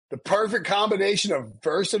The perfect combination of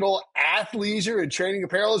versatile athleisure and training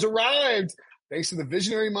apparel has arrived. Thanks to the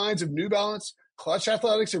visionary minds of New Balance, Clutch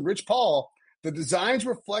Athletics, and Rich Paul, the designs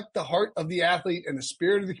reflect the heart of the athlete and the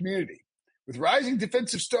spirit of the community. With rising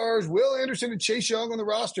defensive stars Will Anderson and Chase Young on the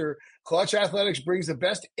roster, Clutch Athletics brings the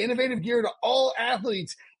best innovative gear to all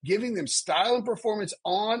athletes, giving them style and performance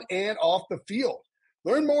on and off the field.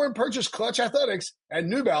 Learn more and purchase Clutch Athletics at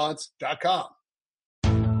newbalance.com.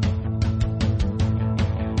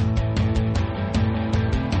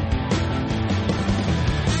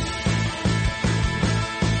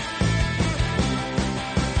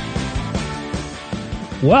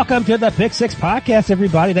 Welcome to the Pick Six Podcast,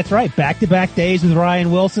 everybody. That's right. Back-to-back days with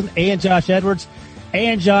Ryan Wilson and Josh Edwards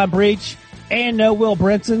and John Breach and no Will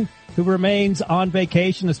Brinson, who remains on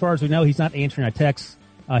vacation. As far as we know, he's not answering our texts.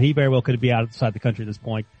 He very well could be outside the country at this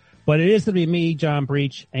point. But it is going to be me, John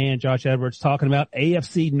Breach, and Josh Edwards talking about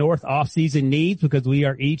AFC North offseason needs because we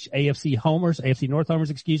are each AFC North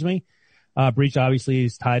homers, excuse me. Breach obviously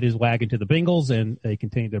has tied his wagon to the Bengals and they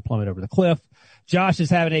continue their plummet over the cliff. Josh is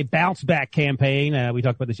having a bounce back campaign. We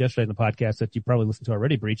talked about this yesterday in the podcast that you probably listened to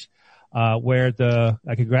already, Breach, where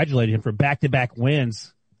I congratulated him for back-to-back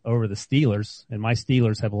wins over the Steelers. And my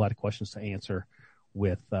Steelers have a lot of questions to answer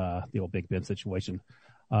with, the old Big Ben situation.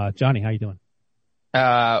 Johnny, how you doing?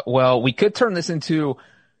 Well, we could turn this into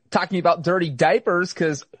talking about dirty diapers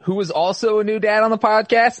because who was also a new dad on the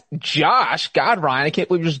podcast? Josh. God, Ryan, I can't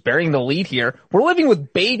believe you're just burying the lead here. We're living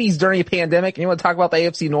with babies during a pandemic and you want to talk about the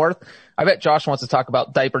AFC North? I bet Josh wants to talk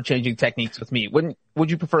about diaper changing techniques with me.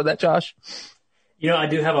 Would you prefer that, Josh? You know, I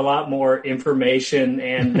do have a lot more information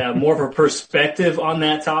and more of a perspective on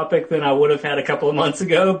that topic than I would have had a couple of months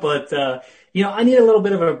ago. But, you know, I need a little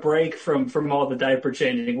bit of a break from all the diaper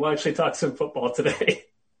changing. We'll actually talk some football today.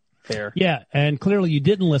 Fair. Yeah, and clearly you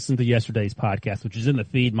didn't listen to yesterday's podcast, which is in the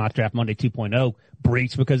feed, Mock Draft Monday 2.0,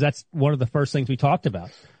 Breach, because that's one of the first things we talked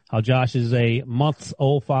about, how Josh is a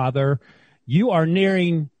months-old father. You're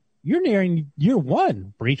nearing year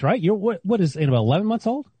one, Breach, right? You're what is in about 11 months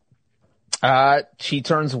old? She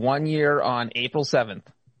turns 1 year on April 7th.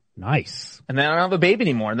 Nice. And then I don't have a baby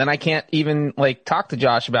anymore. And then I can't even talk to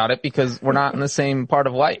Josh about it because we're not in the same part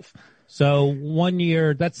of life. So 1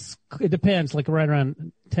 year, it depends, like right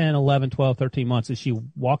around 10, 11, 12, 13 months. Is she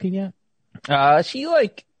walking yet? She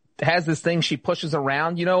has this thing she pushes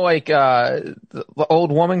around, the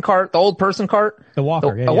old woman cart, the old person cart. The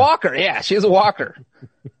walker, walker, yeah. She has a walker.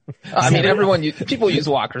 I mean, people use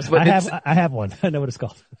walkers, but I have one. I know what it's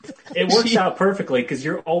called. It works out perfectly because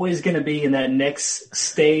you're always going to be in that next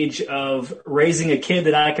stage of raising a kid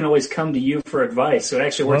that I can always come to you for advice. So it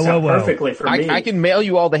actually works out perfectly for me. I can mail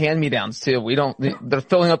you all the hand-me-downs too. They're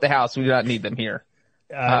filling up the house. We do not need them here.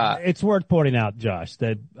 It's worth pointing out, Josh,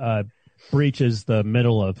 that Breach is the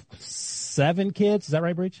middle of 7 kids. Is that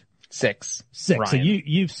right, Breach? 6. Ryan. So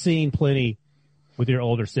you've seen plenty with your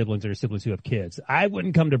older siblings or your siblings who have kids. I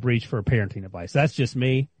wouldn't come to Breach for parenting advice. That's just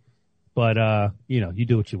me. But, you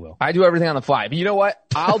do what you will. I do everything on the fly. But you know what?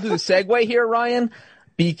 I'll do the segue here, Ryan,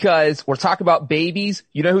 because we're talking about babies.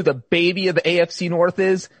 You know who the baby of the AFC North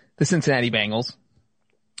is? The Cincinnati Bengals.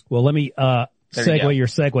 Well, let me segue your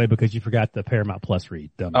segue because you forgot the Paramount Plus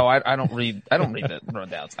read. Dummy. Oh, I don't read the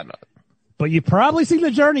rundowns. I know. But you've probably seen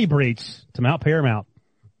the journey, Breach, to Mount Paramount.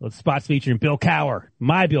 With spots featuring Bill Cowher,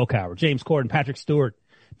 my Bill Cowher, James Corden, Patrick Stewart,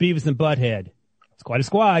 Beavis and Butthead. It's quite a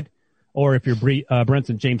squad. Or if you're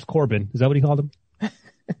Brinson, James Corbin. Is that what he called him?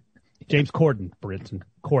 James Corden, Brinson.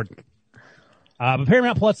 Corden. But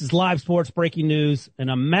Paramount Plus is live sports, breaking news, and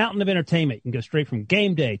a mountain of entertainment. You can go straight from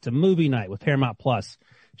game day to movie night with Paramount Plus.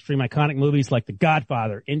 Stream iconic movies like The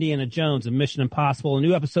Godfather, Indiana Jones, and Mission Impossible, and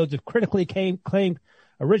new episodes of critically acclaimed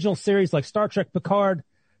original series like Star Trek Picard,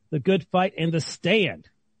 The Good Fight, and The Stand.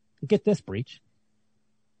 Get this, Breach.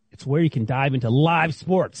 It's where you can dive into live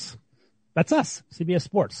sports. That's us, CBS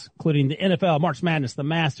Sports, including the NFL, March Madness, the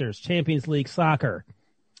Masters, Champions League Soccer.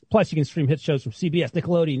 Plus, you can stream hit shows from CBS,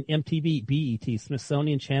 Nickelodeon, MTV, BET,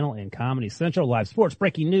 Smithsonian Channel, and Comedy Central. Live sports,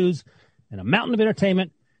 breaking news, and a mountain of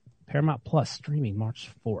entertainment. Paramount Plus streaming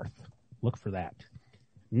March 4th. Look for that.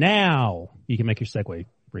 Now you can make your segue,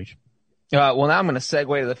 Breach. Well, now I'm going to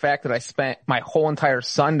segue to the fact that I spent my whole entire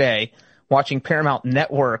Sunday watching Paramount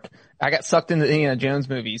Network. I got sucked into the Indiana Jones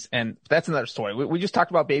movies, and that's another story. We just talked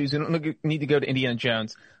about babies. We don't need to go to Indiana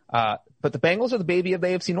Jones. But the Bengals are the baby of the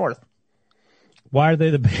AFC North. Why are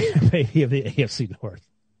they the baby of the AFC North?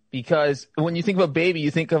 Because when you think of a baby,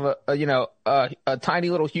 you think of a tiny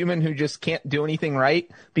little human who just can't do anything right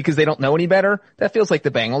because they don't know any better. That feels like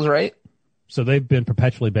the Bengals, right? So they've been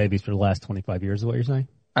perpetually babies for the last 25 years, is what you're saying?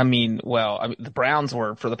 The Browns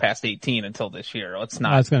were for the past 18 until this year. Let's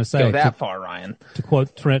not I was gonna say, go that far, Ryan. To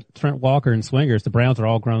quote Trent Walker in Swingers, the Browns are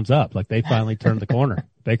all grown up. Like they finally turned the corner.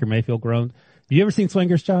 Baker Mayfield grown. Have you ever seen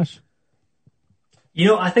Swingers, Josh?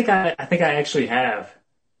 I think I actually have.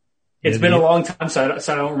 It's been a long time, so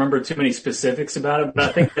I don't remember too many specifics about it, but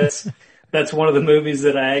I think that's one of the movies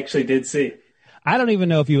that I actually did see. I don't even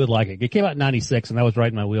know if you would like it. It came out in 96 and that was right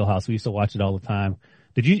in my wheelhouse. We used to watch it all the time.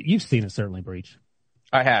 You've seen it certainly, Breach.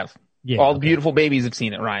 I have. Yeah. All the beautiful babies have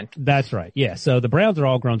seen it, Ryan. That's right. Yeah. So the Browns are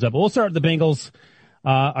all grown up. We'll start with the Bengals.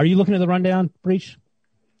 Are you looking at the rundown, Breach?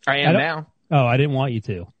 I am now. Oh, I didn't want you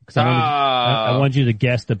to. Cause I wanted you to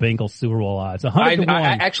guess the Bengals Super Bowl odds. 100 to 1.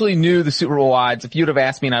 I actually knew the Super Bowl odds if you'd have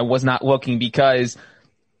asked me, and I was not looking because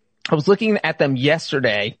I was looking at them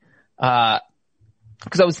yesterday.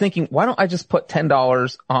 Because I was thinking, why don't I just put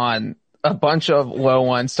 $10 on a bunch of low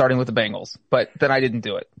ones starting with the Bengals? But then I didn't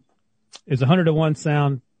do it. Is 100 to 1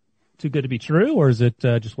 sound too good to be true, or is it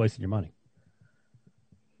just wasting your money?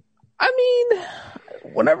 I mean,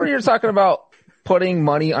 whenever you're talking about putting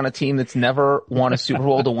money on a team that's never won a Super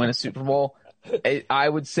Bowl to win a Super Bowl, I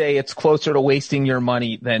would say it's closer to wasting your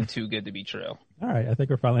money than too good to be true. All right. I think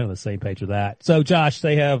we're finally on the same page with that. So, Josh,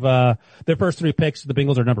 they have their first three picks. The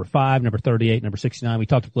Bengals are number 5, number 38, number 69. We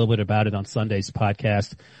talked a little bit about it on Sunday's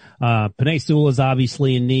podcast. Penei Sewell is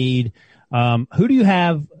obviously in need. Who do you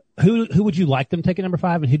have? Who would you like them taking number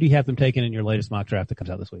 5, and who do you have them taking in your latest mock draft that comes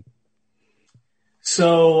out this week?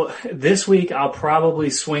 So this week I'll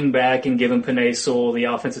probably swing back and give him Penei Sewell, the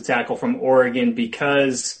offensive tackle from Oregon,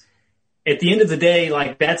 because at the end of the day,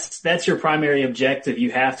 like that's your primary objective.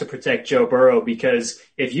 You have to protect Joe Burrow, because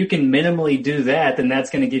if you can minimally do that, then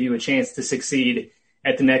that's going to give you a chance to succeed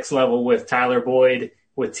at the next level with Tyler Boyd,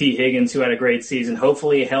 with T. Higgins, who had a great season,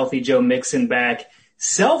 hopefully a healthy Joe Mixon back.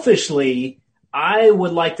 Selfishly, I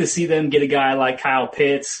would like to see them get a guy like Kyle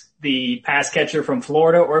Pitts, the pass catcher from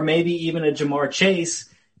Florida, or maybe even a Jamar Chase,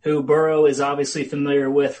 who Burrow is obviously familiar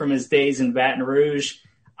with from his days in Baton Rouge.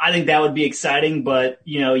 I think that would be exciting, but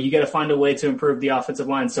you got to find a way to improve the offensive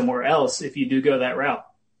line somewhere else if you do go that route.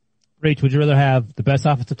 Reach, would you rather have the best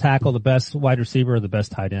offensive tackle, the best wide receiver, or the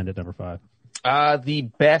best tight end at number 5? The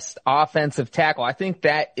best offensive tackle. I think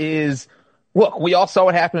that is, look, we all saw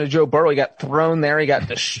what happened to Joe Burrow. He got thrown there. He got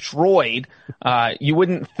destroyed. You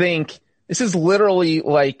wouldn't think, this is literally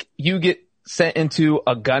like you get sent into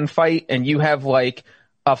a gunfight and you have like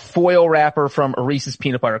a foil wrapper from a Reese's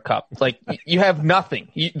peanut butter cup. Like you have nothing.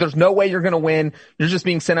 There's no way you're going to win. You're just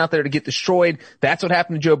being sent out there to get destroyed. That's what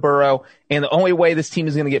happened to Joe Burrow. And the only way this team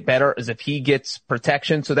is going to get better is if he gets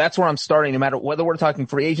protection. So that's where I'm starting, no matter whether we're talking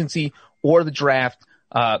free agency or the draft.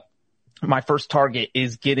 My first target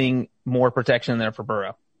is getting more protection there for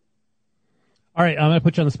Burrow. All right, I'm going to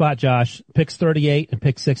put you on the spot, Josh. Picks 38 and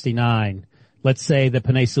pick 69. Let's say that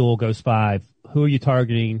Penei Sewell goes 5. Who are you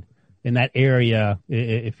targeting in that area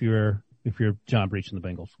if you're John Breach and the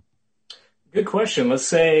Bengals? Good question. Let's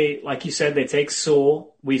say, like you said, they take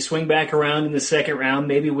Sewell. We swing back around in the second round.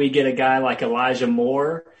 Maybe we get a guy like Elijah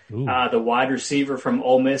Moore, the wide receiver from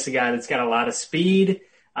Ole Miss, a guy that's got a lot of speed.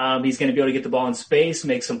 He's going to be able to get the ball in space,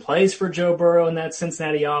 make some plays for Joe Burrow in that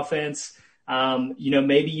Cincinnati offense.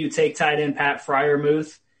 Maybe you take tight end Pat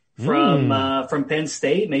Freiermuth from Penn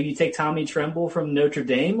State. Maybe you take Tommy Tremble from Notre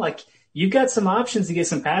Dame. Like, you've got some options to get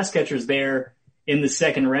some pass catchers there in the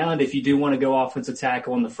second round if you do want to go offensive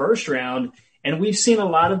tackle in the first round. And we've seen a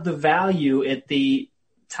lot of the value at the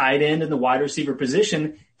tight end and the wide receiver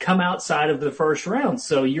position come outside of the first round.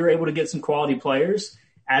 So you're able to get some quality players,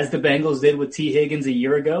 as the Bengals did with T. Higgins a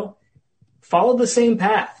year ago. Follow the same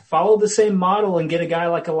path, follow the same model, and get a guy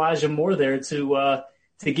like Elijah Moore there to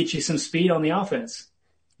get you some speed on the offense.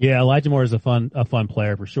 Yeah, Elijah Moore is a fun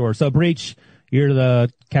player for sure. So, Breach, you're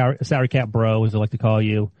the salary cap bro, as I like to call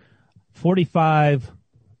you. $45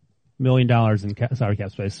 million in salary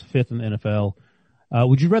cap space, 5th in the NFL.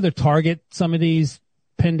 Would you rather target some of these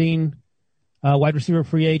pending wide receiver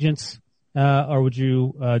free agents, or would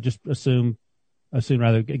you just assume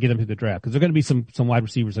rather get them through the draft? Because there are going to be some wide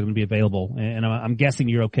receivers that are going to be available, and I'm guessing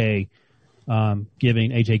you're okay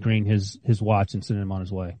giving A.J. Green his watch and sending him on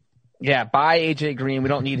his way. Yeah, buy A.J. Green. We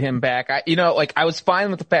don't need him back. I was fine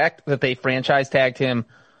with the fact that they franchise tagged him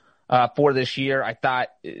for this year. I thought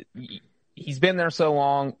he's been there so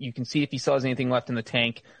long. You can see if he still has anything left in the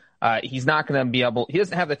tank. He's not going to be able – he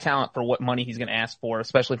doesn't have the talent for what money he's going to ask for,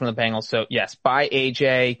 especially from the Bengals. So, yes, buy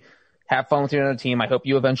A.J., have fun with your other team. I hope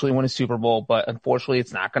you eventually win a Super Bowl, but unfortunately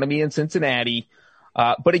it's not going to be in Cincinnati.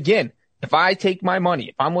 But again, if I take my money,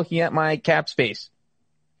 if I'm looking at my cap space,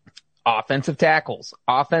 offensive tackles,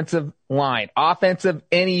 offensive line, offensive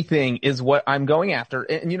anything is what I'm going after.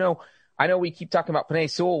 And, I know we keep talking about Penei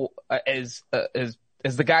Sewell as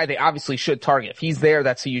the guy they obviously should target. If he's there,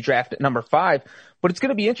 that's who you draft at number 5. But it's going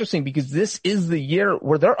to be interesting because this is the year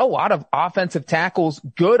where there are a lot of offensive tackles,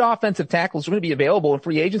 good offensive tackles are going to be available in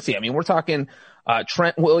free agency. I mean, we're talking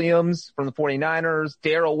Trent Williams from the 49ers,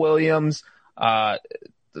 Darrell Williams, the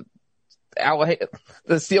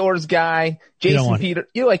Steelers guy, Jason Peter.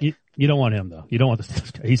 You don't want him though. You don't want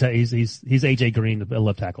this guy. He's AJ Green of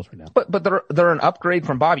left tackles right now. But they're an upgrade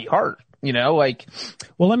from Bobby Hart. Well,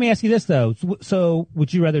 let me ask you this though. So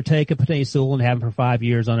would you rather take a Penei Sewell and have him for 5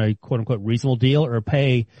 years on a quote unquote reasonable deal, or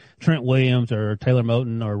pay Trent Williams or Taylor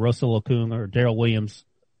Moton or Russell Okung or Darrell Williams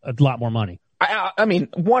a lot more money? I mean,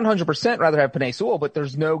 100% rather have Penei Sewell, but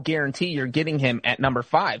there's no guarantee you're getting him at number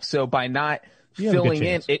 5. So by not filling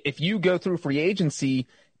in, if you go through free agency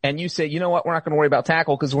and you say, you know what, we're not going to worry about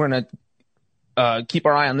tackle because we're going to keep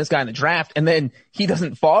our eye on this guy in the draft, and then he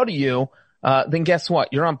doesn't fall to you, then guess what?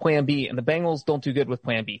 You're on plan B, and the Bengals don't do good with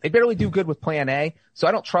plan B. They barely do good with plan A, so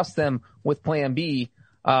I don't trust them with plan B.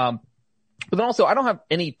 But then also, I don't have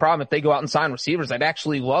any problem if they go out and sign receivers. I'd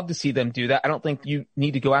actually love to see them do that. I don't think you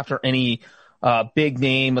need to go after any big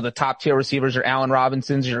name of the top tier receivers or Allen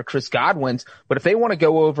Robinsons or Chris Godwins. But if they want to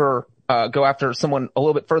go after someone a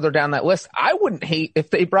little bit further down that list, I wouldn't hate if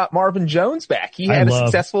they brought Marvin Jones back. He had a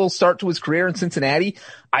successful start to his career in Cincinnati.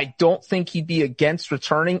 I don't think he'd be against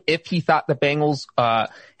returning if he thought the Bengals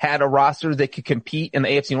had a roster that could compete in the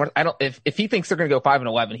AFC North. If he thinks they're going to go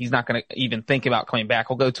 5-11, he's not going to even think about coming back.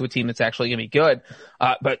 He'll go to a team that's actually going to be good.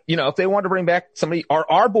 But if they wanted to bring back somebody,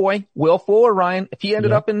 our boy Will Fuller, Ryan, if he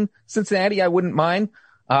ended up in Cincinnati, I wouldn't mind.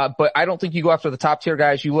 But I don't think you go after the top tier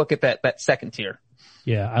guys. You look at that second tier.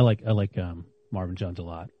 Yeah, I like Marvin Jones a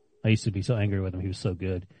lot. I used to be so angry with him. He was so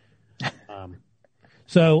good.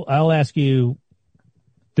 So I'll ask you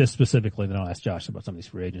this specifically, then I'll ask Josh about some of these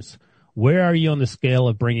free agents. Where are you on the scale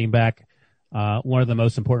of bringing back one of the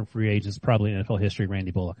most important free agents probably in NFL history,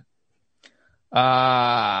 Randy Bullock?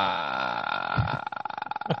 I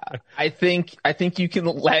think you can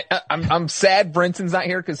let. I'm sad Brenson's not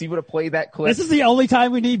here because he would have played that clip. This is the only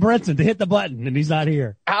time we need Brenson to hit the button, and he's not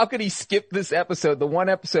here. How could he skip this episode? The one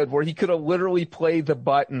episode where he could have literally played the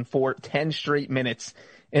button for 10 straight minutes,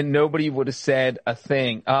 and nobody would have said a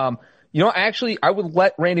thing. Actually, I would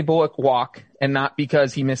let Randy Bullock walk, and not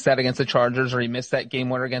because he missed that against the Chargers or he missed that game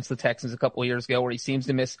winner against the Texans a couple of years ago, where he seems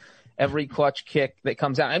to miss every clutch kick that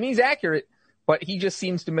comes out. I mean, he's accurate, but he just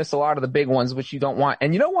seems to miss a lot of the big ones, which you don't want.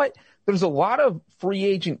 And you know what? There's a lot of free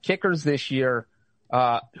agent kickers this year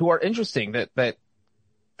who are interesting that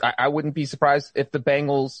I wouldn't be surprised if the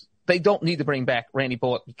Bengals, they don't need to bring back Randy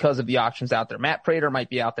Bullock because of the options out there. Matt Prater might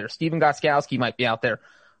be out there. Steven Gostkowski might be out there.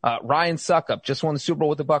 Ryan Suckup just won the Super Bowl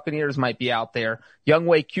with the Buccaneers, might be out there.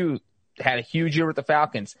 Younghoe Koo had a huge year with the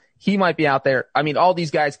Falcons. He might be out there. I mean, all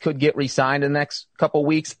these guys could get re-signed in the next couple of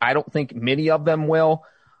weeks. I don't think many of them will.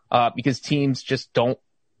 Because teams just don't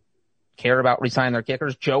care about re-signing their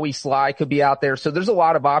kickers. Joey Sly could be out there. So there's a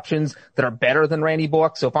lot of options that are better than Randy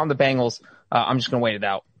Bullock. So if I'm the Bengals, I'm just going to wait it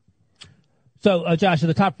out. So, Josh, of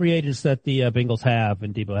the top free agents that the Bengals have,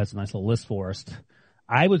 and Debo has a nice little list for us,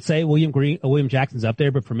 I would say William Jackson's up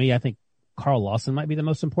there, but for me, I think Carl Lawson might be the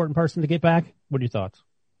most important person to get back. What are your thoughts?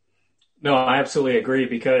 No, I absolutely agree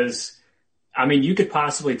because, I mean, you could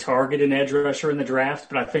possibly target an edge rusher in the draft,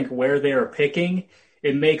 but I think where they are picking,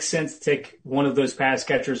 it makes sense to take one of those pass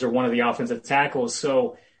catchers or one of the offensive tackles.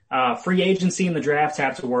 So free agency and the draft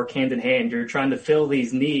have to work hand in hand. You're trying to fill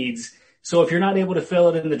these needs. So if you're not able to fill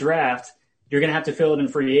it in the draft, you're going to have to fill it in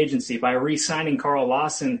free agency. By re-signing Carl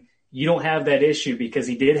Lawson, you don't have that issue because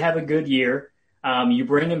he did have a good year. You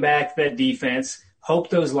bring him back, that defense, hope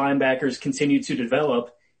those linebackers continue to develop,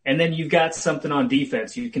 and then you've got something on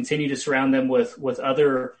defense. You continue to surround them with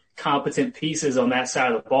other competent pieces on that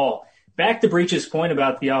side of the ball. Back to Breach's point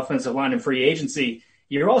about the offensive line and free agency,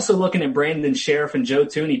 you're also looking at Brandon Sheriff and Joe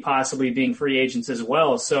Thuney possibly being free agents as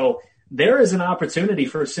well. So there is an opportunity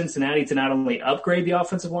for Cincinnati to not only upgrade the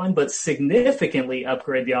offensive line, but significantly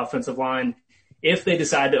upgrade the offensive line if they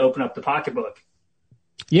decide to open up the pocketbook.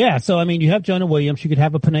 Yeah, so, I mean, you have Jonah Williams. You could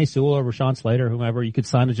have a Penei Sewell or Rashawn Slater, whomever. You could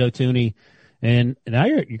sign a Joe Thuney. And now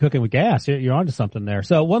you're cooking with gas. You're onto something there.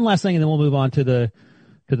 So one last thing, and then we'll move on to the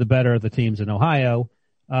better of the teams in Ohio.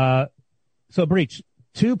 So, Breach,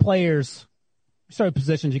 two players, sorry,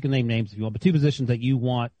 positions, you can name names if you want, but two positions that you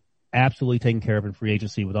want absolutely taken care of in free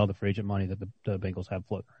agency with all the free agent money that the Bengals have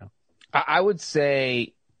floating around. I would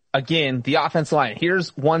say, again, the offensive line. Here's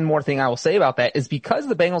one more thing I will say about that is because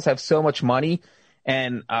the Bengals have so much money,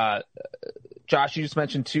 and Josh, you just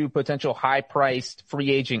mentioned two potential high-priced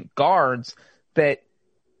free agent guards, that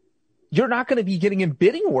you're not going to be getting in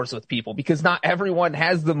bidding wars with people because not everyone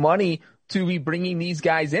has the money to be bringing these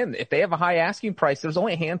guys in. If they have a high asking price, there's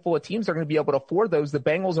only a handful of teams that are going to be able to afford those. The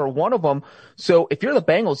Bengals are one of them. So if you're the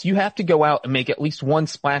Bengals, you have to go out and make at least one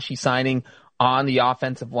splashy signing on the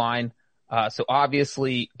offensive line. So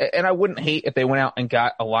obviously, and I wouldn't hate if they went out and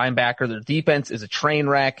got a linebacker. Their defense is a train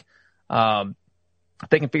wreck. If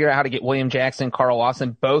they can figure out how to get William Jackson, Carl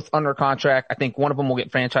Lawson, both under contract, I think one of them will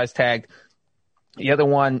get franchise tagged. The other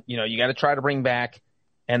one, you got to try to bring back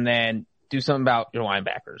and then do something about your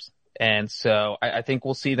linebackers. And so I think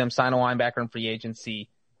we'll see them sign a linebacker in free agency,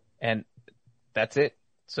 and that's it.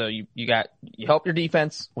 So you help your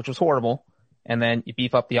defense, which was horrible, and then you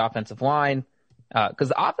beef up the offensive line, because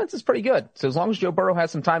the offense is pretty good. So as long as Joe Burrow has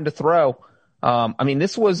some time to throw,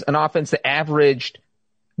 this was an offense that averaged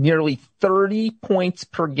nearly 30 points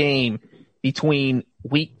per game between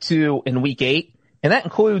week 2 and week 8. And that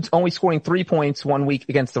includes only scoring 3 points one week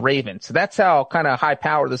against the Ravens. So that's how kind of high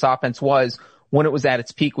power this offense was when it was at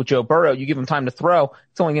its peak with Joe Burrow. You give him time to throw,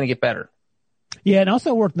 it's only going to get better. Yeah, and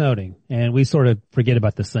also worth noting, and we sort of forget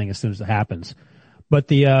about this thing as soon as it happens, but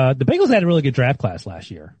the Bengals had a really good draft class last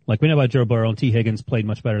year. Like, we know about Joe Burrow, and T. Higgins played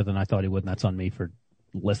much better than I thought he would, and that's on me for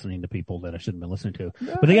listening to people that I shouldn't have been listening to.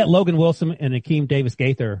 But they got Logan Wilson and Akeem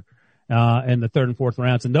Davis-Gaither in the 3rd and 4th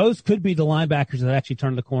rounds, and those could be the linebackers that actually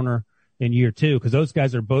turn the corner in year 2, because those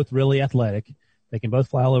guys are both really athletic. They can both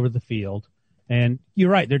fly all over the field. And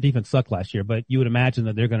you're right, their defense sucked last year, but you would imagine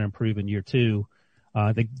that they're going to improve in year 2.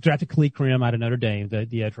 They drafted Khalid Kareem out of Notre Dame,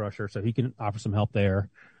 the edge rusher, so he can offer some help there.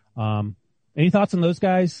 Any thoughts on those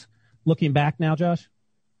guys looking back now, Josh?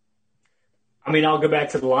 I'll go back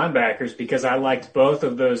to the linebackers because I liked both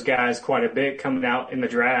of those guys quite a bit coming out in the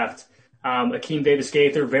draft. Akeem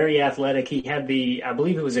Davis-Gaither, very athletic. He had I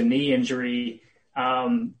believe it was a knee injury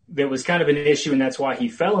that was kind of an issue, and that's why he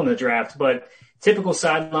fell in the draft. But typical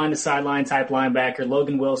sideline-to-sideline type linebacker.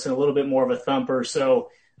 Logan Wilson, a little bit more of a thumper. So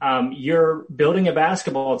you're building a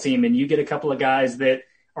basketball team, and you get a couple of guys that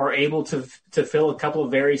are able to fill a couple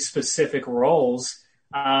of very specific roles.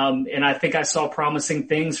 And I think I saw promising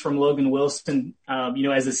things from Logan Wilson,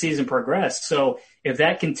 as the season progressed. So if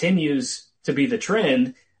that continues to be the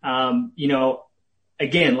trend,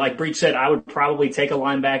 again, like Breech said, I would probably take a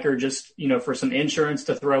linebacker just, for some insurance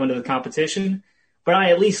to throw into the competition. But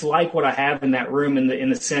I at least like what I have in that room in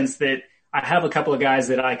the sense that I have a couple of guys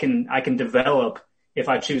that I can develop if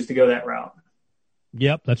I choose to go that route.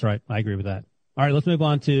 Yep, that's right. I agree with that. All right, let's move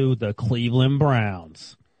on to the Cleveland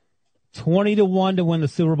Browns. 20-1 to win the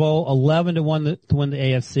Super Bowl, 11-1 to win the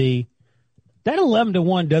AFC. That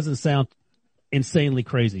 11-1 doesn't sound insanely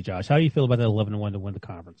crazy, Josh. How do you feel about that 11-1 to win the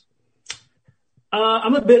conference?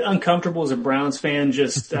 I'm a bit uncomfortable as a Browns fan,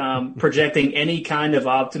 just projecting any kind of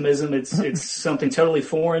optimism. It's something totally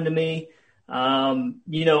foreign to me.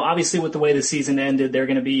 Obviously with the way the season ended, they're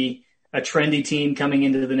going to be a trendy team coming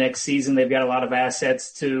into the next season. They've got a lot of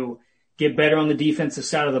assets to get better on the defensive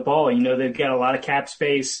side of the ball. They've got a lot of cap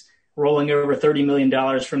space rolling over $30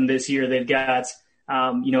 million from this year. They've got,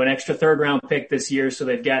 an extra 3rd round pick this year. So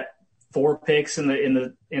they've got 4 picks in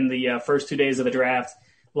the first 2 days of the draft.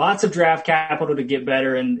 Lots of draft capital to get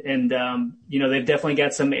better, and they've definitely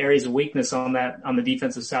got some areas of weakness on the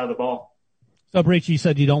defensive side of the ball. So, Breech, you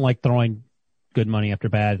said you don't like throwing good money after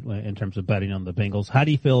bad in terms of betting on the Bengals. How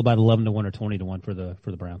do you feel about 11-1 or 20-1 for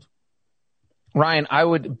the Browns? Ryan, I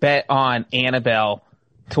would bet on Annabelle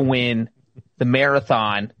to win the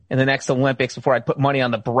marathon in the next Olympics before I'd put money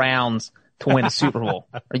on the Browns to win a Super Bowl.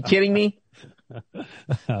 Are you kidding me?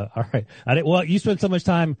 All right. You spent so much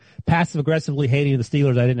time passive aggressively hating the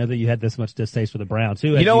Steelers. I didn't know that you had this much distaste for the Browns.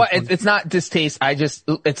 You know what? It's not distaste.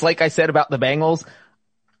 It's like I said about the Bengals.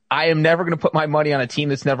 I am never going to put my money on a team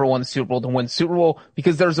that's never won the Super Bowl to win the Super Bowl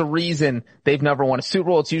because there's a reason they've never won a Super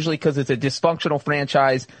Bowl. It's usually because it's a dysfunctional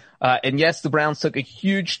franchise. And yes, the Browns took a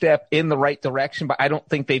huge step in the right direction, but I don't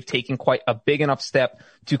think they've taken quite a big enough step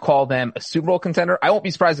to call them a Super Bowl contender. I won't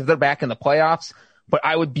be surprised if they're back in the playoffs, but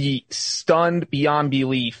I would be stunned beyond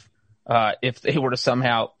belief if they were to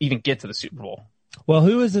somehow even get to the Super Bowl. Well,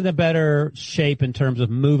 who is in a better shape in terms of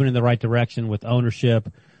moving in the right direction with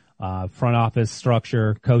ownership, front office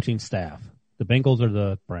structure, coaching staff? The Bengals or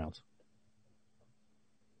the Browns?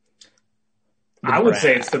 I would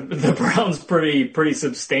say it's the Browns pretty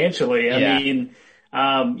substantially. I mean,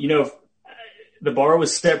 the bar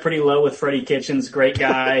was set pretty low with Freddie Kitchens, great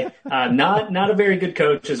guy, not a very good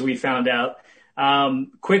coach as we found out.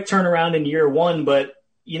 Quick turnaround in year 1, but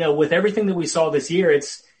with everything that we saw this year,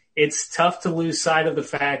 it's tough to lose sight of the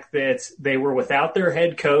fact that they were without their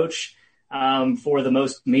head coach for the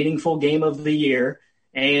most meaningful game of the year.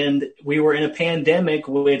 And we were in a pandemic,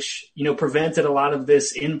 which, prevented a lot of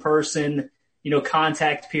this in-person,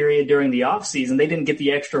 contact period during the off season. They didn't get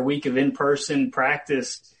the extra week of in-person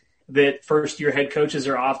practice that first-year head coaches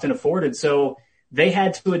are often afforded. So they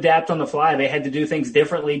had to adapt on the fly. They had to do things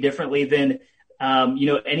differently than,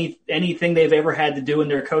 anything they've ever had to do in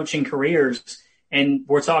their coaching careers. And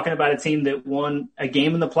we're talking about a team that won a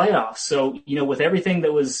game in the playoffs. So, with everything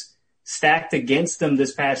that was stacked against them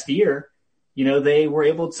this past year, they were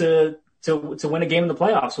able to win a game in the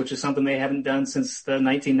playoffs, which is something they haven't done since the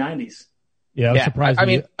 1990s. Yeah, I was surprised.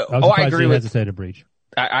 I agree with hesitated breach.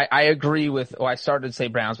 I agree with. I started to say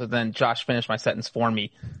Browns, but then Josh finished my sentence for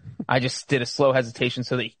me. I just did a slow hesitation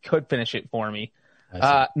so that he could finish it for me.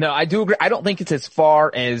 No, I do agree. I don't think it's as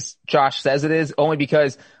far as Josh says it is, only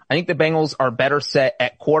because I think the Bengals are better set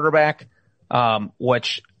at quarterback,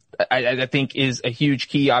 which I think is a huge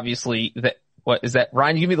key. Obviously, what is that?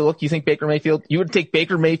 Ryan, you give me the look. You think Baker Mayfield? You would take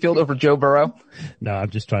Baker Mayfield over Joe Burrow? No,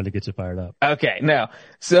 I'm just trying to get you fired up. Okay, no.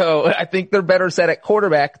 So I think they're better set at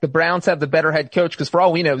quarterback. The Browns have the better head coach because for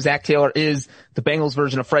all we know, Zach Taylor is the Bengals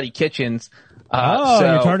version of Freddie Kitchens.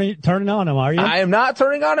 You're turning on him, are you? I am not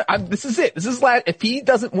turning on him. This is it. This is if he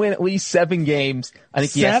doesn't win at least 7 games, I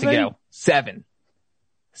think he has to go.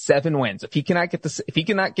 7 wins. If he cannot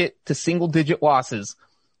get to single digit losses,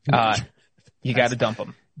 you got to dump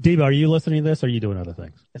him. Debo, are you listening to this or are you doing other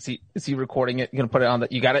things? Is he recording it? You're going to put it on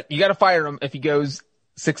that. You got to fire him if he goes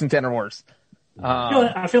 6-10 or worse.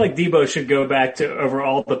 I feel like Debo should go back to over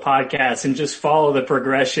all the podcasts and just follow the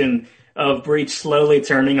progression of Breach slowly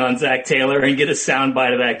turning on Zach Taylor and get a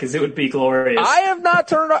soundbite of that because it would be glorious. I have not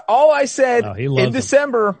turned on. All I said in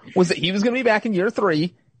December was that he was going to be back in year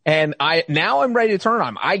 3. And now I'm ready to turn on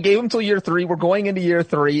him. I gave him till year 3. We're going into year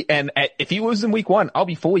 3. And if he was in week 1, I'll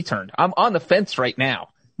be fully turned. I'm on the fence right now.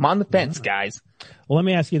 I'm on the fence, guys. Well, let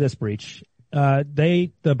me ask you this, Breach.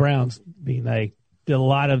 The Browns, being they did a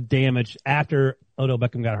lot of damage after Odell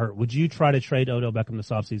Beckham got hurt. Would you try to trade Odell Beckham this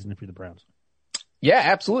offseason if you're the Browns? Yeah,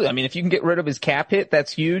 absolutely. I mean, if you can get rid of his cap hit,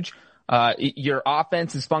 that's huge. Your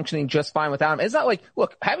offense is functioning just fine without him. It's not like,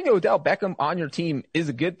 look, having Odell Beckham on your team is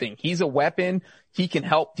a good thing. He's a weapon. He can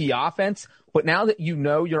help the offense. But now that you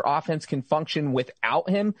know your offense can function without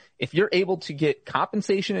him, if you're able to get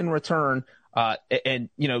compensation in return, and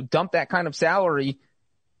dump that kind of salary,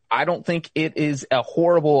 I don't think it is a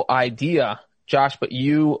horrible idea, Josh, but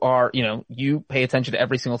you pay attention to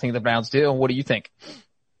every single thing the Browns do. What do you think?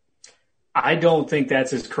 I don't think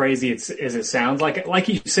that's as crazy as it sounds. Like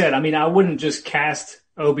you said, I mean, I wouldn't just cast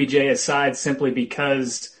OBJ aside simply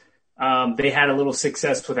because they had a little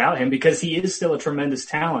success without him, because he is still a tremendous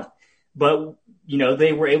talent. But,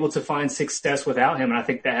 they were able to find success without him, and I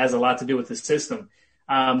think that has a lot to do with the system.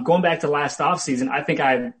 Going back to last offseason, I think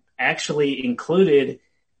I actually included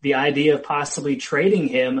the idea of possibly trading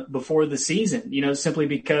him before the season, simply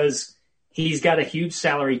because he's got a huge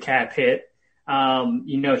salary cap hit.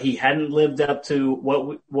 He hadn't lived up to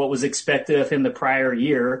what was expected of him the prior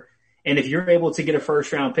year. And if you're able to get a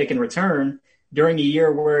first round pick in return during a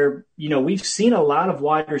year where, we've seen a lot of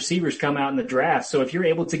wide receivers come out in the draft. So if you're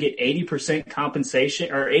able to get 80%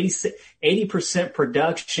 compensation or 80%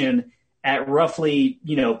 production at roughly,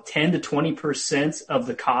 10 to 20% of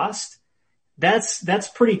the cost, that's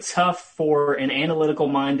pretty tough for an analytical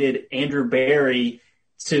minded Andrew Berry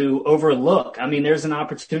to overlook. I mean, there's an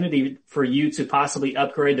opportunity for you to possibly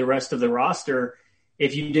upgrade the rest of the roster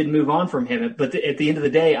if you did move on from him. But at the end of the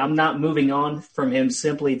day, I'm not moving on from him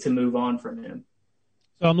simply to move on from him.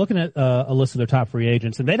 So I'm looking at a list of their top free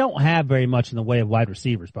agents, and they don't have very much in the way of wide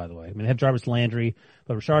receivers, by the way. I mean, they have Jarvis Landry,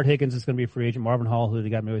 but Rashard Higgins is going to be a free agent. Marvin Hall, who they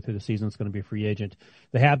got midway through the season, is going to be a free agent.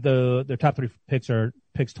 They have their top 3 picks are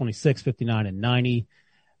picks 26, 59, and 90.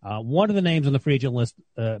 One of the names on the free agent list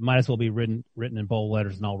might as well be written in bold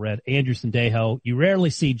letters and all red. Andrew Sendejo. You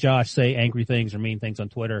rarely see Josh say angry things or mean things on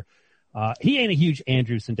Twitter. He ain't a huge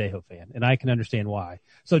Andrew Sendejo fan, and I can understand why.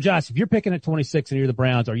 So, Josh, if you're picking at 26 and you're the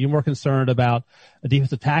Browns, are you more concerned about a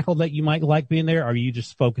defensive tackle that you might like being there, or are you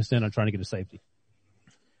just focused in on trying to get a safety?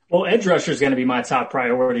 Well, edge rusher is going to be my top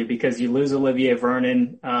priority because you lose Olivier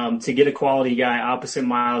Vernon. To get a quality guy opposite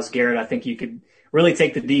Myles Garrett, I think you could really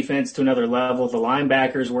take the defense to another level. The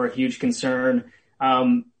linebackers were a huge concern.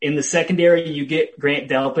 In the secondary, you get Grant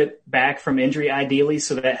Delpit back from injury ideally,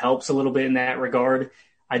 so that helps a little bit in that regard.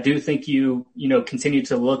 I do think you continue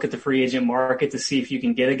to look at the free agent market to see if you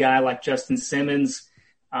can get a guy like Justin Simmons,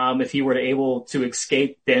 if he were able to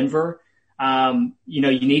escape Denver. You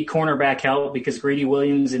need cornerback help because Greedy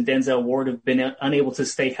Williams and Denzel Ward have been unable to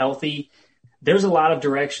stay healthy. There's a lot of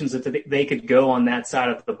directions that they could go on that side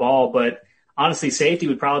of the ball, but honestly, safety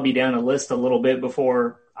would probably be down the list a little bit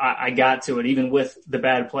before I got to it, even with the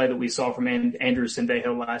bad play that we saw from Andrew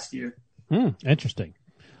Sendejo last year. Interesting.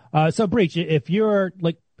 So Breech, if you're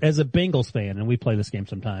like, as a Bengals fan, and we play this game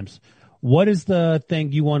sometimes, what is the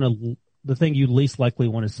thing you least likely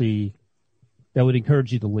want to see that would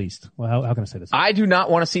encourage you the least? Well, how can I say this? I do not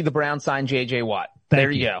want to see the Browns sign J.J. Watt. There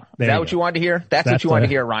you go. Is that what you wanted to hear? That's what you wanted to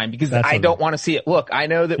hear, Ryan, because I don't want to see it. Look, I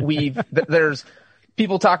know that there's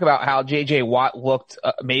people talk about how J.J. Watt looked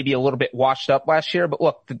maybe a little bit washed up last year, but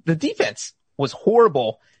look, the defense was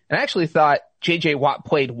horrible. And I actually thought J.J. Watt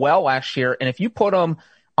played well last year. And if you put him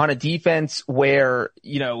on a defense where,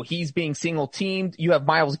 he's being single teamed, you have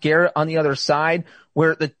Myles Garrett on the other side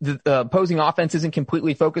where the opposing offense isn't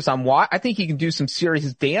completely focused on Watt, I think he can do some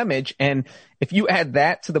serious damage. And if you add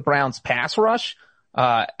that to the Browns pass rush,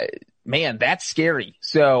 man, that's scary.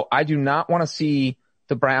 So I do not want to see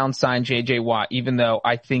the Browns sign J.J. Watt, even though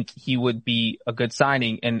I think he would be a good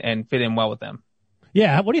signing and fit in well with them.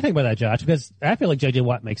 Yeah, what do you think about that, Josh? Because I feel like J.J.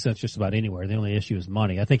 Watt makes sense just about anywhere. The only issue is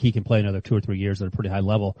money. I think he can play another 2 or 3 years at a pretty high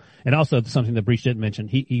level. And also something that Breech didn't mention,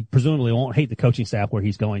 he presumably won't hate the coaching staff where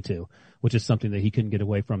he's going to, which is something that he couldn't get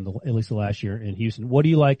away from at least the last year in Houston. What do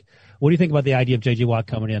you think about the idea of J.J. Watt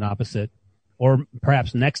coming in opposite or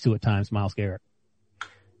perhaps next to at times Myles Garrett?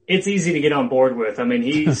 It's easy to get on board with. I mean,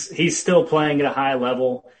 he's still playing at a high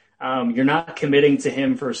level. You're not committing to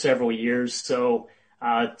him for several years. So,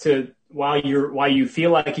 while you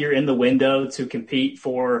feel like you're in the window to compete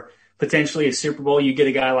for potentially a Super Bowl, you get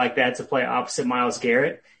a guy like that to play opposite Myles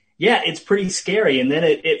Garrett. Yeah, it's pretty scary. And then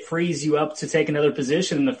it frees you up to take another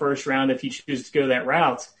position in the first round if you choose to go that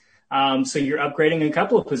route. So you're upgrading a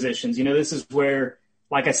couple of positions. This is where,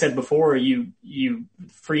 like I said before, you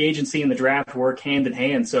free agency and the draft work hand in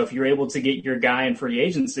hand. So if you're able to get your guy in free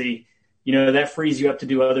agency, that frees you up to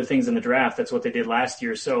do other things in the draft. That's what they did last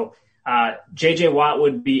year. So J.J. Watt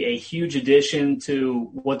would be a huge addition to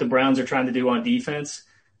what the Browns are trying to do on defense.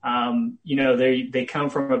 They come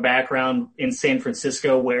from a background in San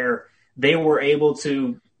Francisco where they were able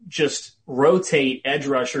to just rotate edge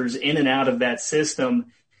rushers in and out of that system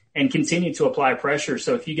and continue to apply pressure.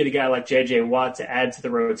 So if you get a guy like J.J. Watt to add to the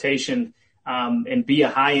rotation and be a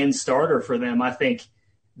high-end starter for them, I think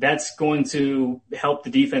that's going to help the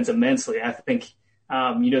defense immensely. I think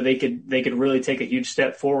they could really take a huge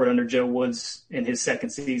step forward under Joe Woods in his second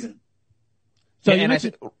season. So,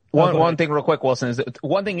 one thing real quick, Wilson, is that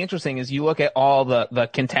one thing interesting is you look at all the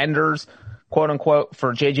contenders, quote unquote,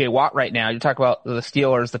 for J.J. Watt right now. You talk about the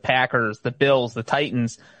Steelers, the Packers, the Bills, the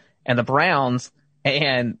Titans, and the Browns.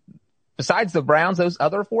 And besides the Browns, those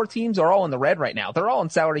other 4 teams are all in the red right now. They're all in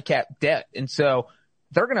salary cap debt. And so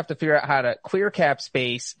they're going to have to figure out how to clear cap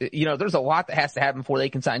space. There's a lot that has to happen before they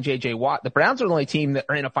can sign J.J. Watt. The Browns are the only team that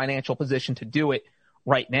are in a financial position to do it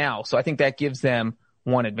right now. So I think that gives them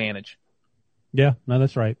one advantage. Yeah, no,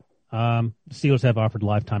 that's right. The Steelers have offered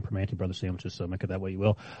lifetime Permanente Brothers sandwiches, so make it that way you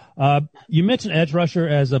will. You mentioned edge rusher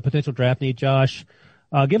as a potential draft need, Josh.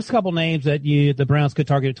 Give us a couple names that the Browns could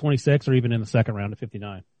target at 26 or even in the second round at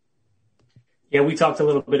 59. Yeah, we talked a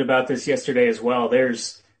little bit about this yesterday as well.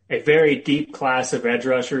 There's a very deep class of edge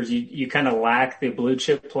rushers. You kind of lack the blue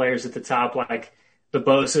chip players at the top, like the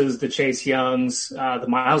Bosas, the Chase Youngs, the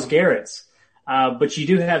Myles Garretts. But you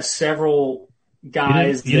do have several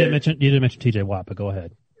guys. You didn't mention TJ Watt, but go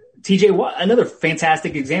ahead. TJ Watt, another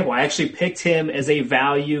fantastic example. I actually picked him as a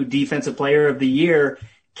value defensive player of the year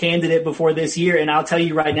candidate before this year. And I'll tell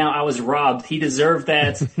you right now, I was robbed. He deserved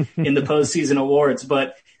that in the postseason awards,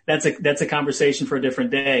 but that's a conversation for a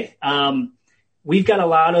different day. We've got a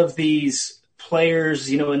lot of these players,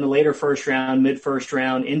 in the later first round, mid first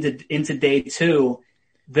round into day 2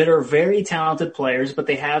 that are very talented players, but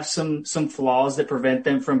they have some flaws that prevent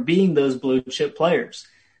them from being those blue chip players.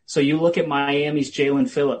 So you look at Miami's Jalen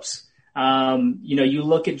Phillips. You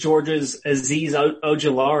look at Georgia's Azeez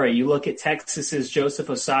Ojulari. You look at Texas's Joseph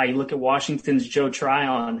Osai. You look at Washington's Joe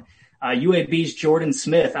Tryon. UAB's Jordan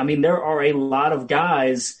Smith. I mean, there are a lot of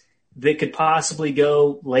guys that could possibly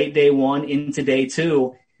go late day 1 into day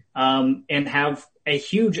 2 and have a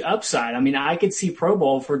huge upside. I mean, I could see Pro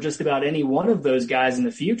Bowl for just about any one of those guys in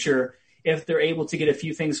the future if they're able to get a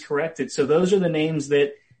few things corrected. So those are the names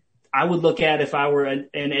that I would look at if I were an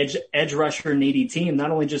edge rusher needy team,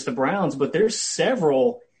 not only just the Browns, but there's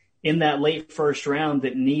several in that late first round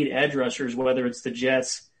that need edge rushers, whether it's the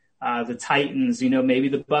Jets, the Titans, maybe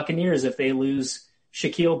the Buccaneers if they lose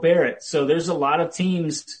Shaquille Barrett. So there's a lot of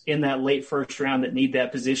teams in that late first round that need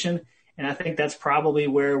that position. And I think that's probably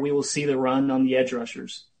where we will see the run on the edge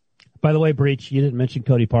rushers. By the way, Breech, you didn't mention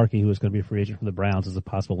Cody Parkey, who is going to be a free agent for the Browns as a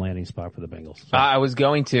possible landing spot for the Bengals. So. I was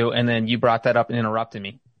going to, and then you brought that up and interrupted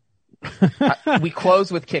me. We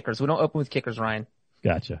close with kickers. We don't open with kickers, Ryan.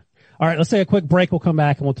 Gotcha. All right, let's take a quick break. We'll come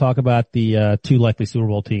back and we'll talk about the two likely Super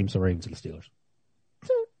Bowl teams, the Ravens and the Steelers.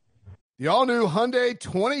 The all-new Hyundai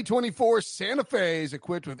 2024 Santa Fe is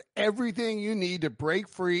equipped with everything you need to break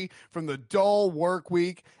free from the dull work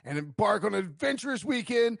week and embark on an adventurous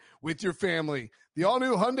weekend with your family. The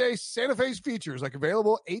all-new Hyundai Santa Fe's features like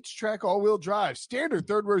available H-Track all-wheel drive, standard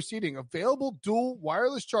third-row seating, available dual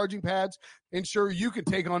wireless charging pads, ensure you can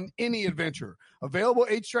take on any adventure. Available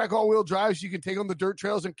H-Track all-wheel drives, you can take on the dirt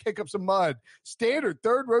trails and kick up some mud. Standard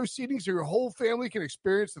third-row seating so your whole family can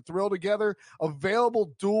experience the thrill together.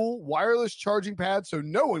 Available dual wireless charging pads so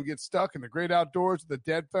no one gets stuck in the great outdoors with a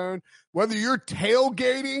dead phone. Whether you're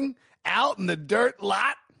tailgating out in the dirt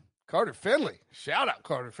lot, Carter Finley, shout out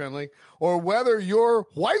Carter Finley, or whether you're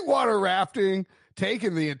whitewater rafting,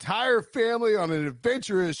 taking the entire family on an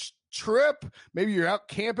adventurous trip, maybe you're out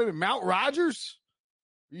camping in Mount Rogers.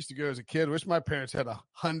 I used to go as a kid. Wish my parents had a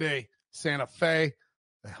Hyundai Santa Fe.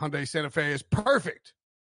 The Hyundai Santa Fe is perfect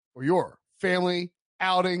for your family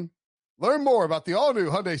outing. Learn more about the all-new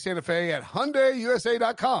Hyundai Santa Fe at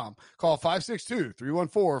HyundaiUSA.com. Call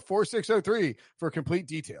 562-314-4603 for complete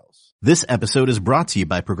details. This episode is brought to you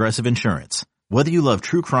by Progressive Insurance. Whether you love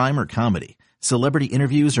true crime or comedy, celebrity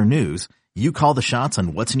interviews or news, you call the shots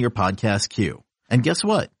on what's in your podcast queue. And guess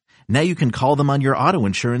what? Now you can call them on your auto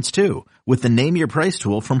insurance too with the Name Your Price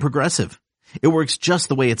tool from Progressive. It works just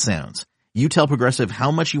the way it sounds. You tell Progressive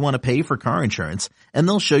how much you want to pay for car insurance, and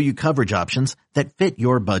they'll show you coverage options that fit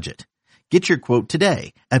your budget. Get your quote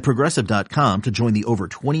today at Progressive.com to join the over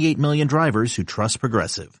 28 million drivers who trust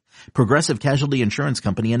Progressive. Progressive Casualty Insurance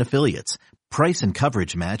Company and Affiliates. Price and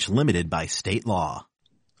coverage match limited by state law.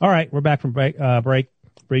 All right, we're back from break.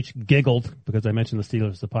 Breach giggled because I mentioned the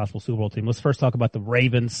Steelers as a possible Super Bowl team. Let's first talk about the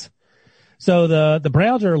Ravens. So the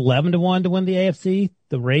Browns are 11-1 to win the AFC.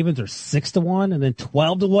 The Ravens are 6-1 and then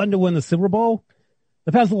 12-1 to win the Super Bowl.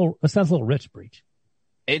 That sounds a little rich, Breach.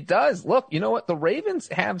 It does. Look, you know what? The Ravens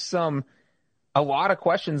have a lot of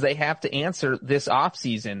questions they have to answer this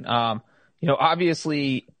offseason.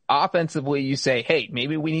 Obviously offensively you say, hey,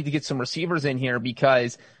 maybe we need to get some receivers in here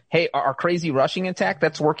because, hey, our crazy rushing attack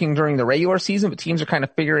that's working during the regular season, but teams are kind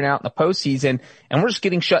of figuring it out in the postseason and we're just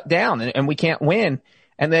getting shut down and we can't win.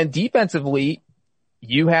 And then defensively,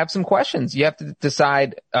 you have some questions. You have to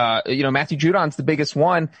decide, Matthew Judon's the biggest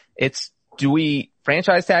one. It's, do we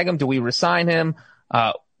franchise tag him? Do we resign him?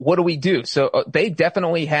 What do we do? So they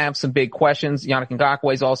definitely have some big questions. Yannick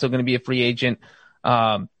Ngakoue is also going to be a free agent.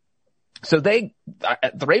 So the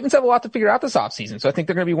Ravens have a lot to figure out this offseason. So I think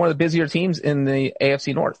they're going to be one of the busier teams in the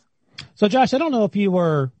AFC North. So Josh, I don't know if you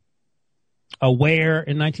were aware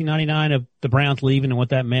in 1999 of the Browns leaving and what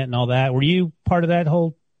that meant and all that. Were you part of that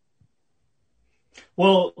whole?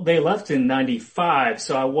 Well, they left in 95,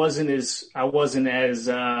 so I wasn't as cognizant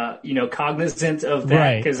of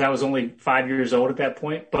that because I was only 5 years old at that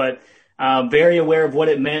point, but very aware of what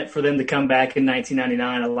it meant for them to come back in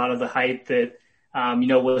 1999. A lot of the hype that,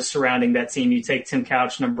 was surrounding that team. You take Tim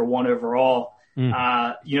Couch, number 1 overall,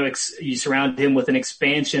 you surround him with an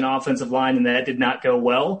expansion offensive line, and that did not go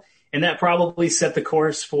well. And that probably set the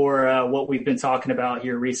course for what we've been talking about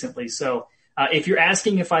here recently. So, if you're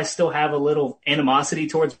asking if I still have a little animosity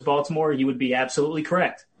towards Baltimore, you would be absolutely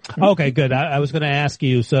correct. Okay, good. I was going to ask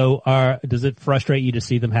you, so does it frustrate you to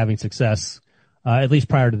see them having success, at least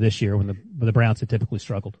prior to this year when the Browns had typically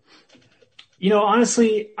struggled?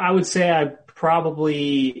 Honestly, I would say I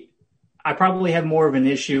probably have more of an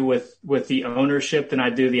issue with the ownership than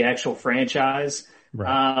I do the actual franchise.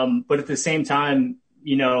 Right. But at the same time,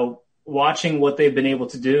 watching what they've been able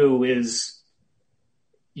to do is,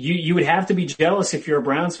 you would have to be jealous if you're a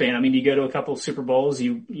Browns fan. I mean, you go to a couple of Super Bowls,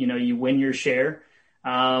 you win your share,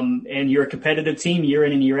 and you're a competitive team year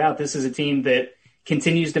in and year out. This is a team that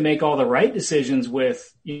continues to make all the right decisions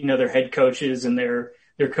with, their head coaches and their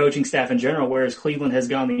coaching staff in general, whereas Cleveland has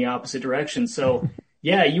gone the opposite direction. So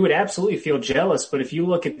yeah, you would absolutely feel jealous. But if you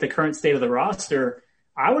look at the current state of the roster,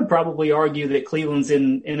 I would probably argue that Cleveland's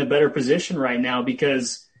in a better position right now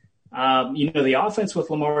because, the offense with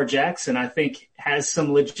Lamar Jackson, I think, has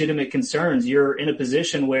some legitimate concerns. You're in a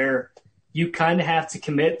position where you kind of have to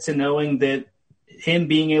commit to knowing that him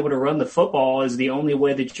being able to run the football is the only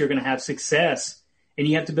way that you're going to have success. And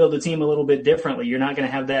you have to build the team a little bit differently. You're not going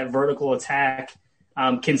to have that vertical attack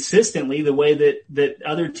consistently the way that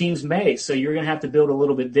other teams may. So you're going to have to build a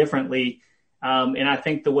little bit differently. And I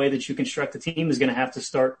think the way that you construct the team is going to have to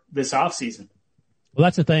start this offseason. Well,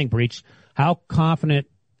 that's the thing, Breach. How confident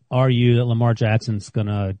are you that Lamar Jackson's going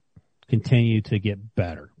to continue to get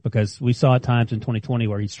better? Because we saw at times in 2020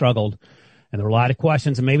 where he struggled and there were a lot of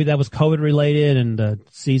questions, and maybe that was COVID related and the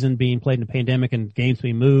season being played in a pandemic and games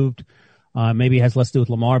being moved. Maybe it has less to do with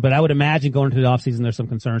Lamar, but I would imagine going into the offseason, there's some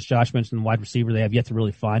concerns. Josh mentioned the wide receiver. They have yet to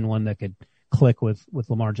really find one that could click with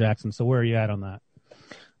Lamar Jackson. So where are you at on that?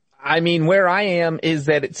 I mean, where I am is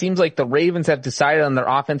that it seems like the Ravens have decided on their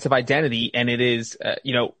offensive identity, and it is,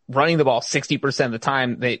 running the ball 60% of the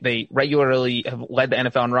time. They regularly have led the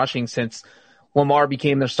NFL in rushing since Lamar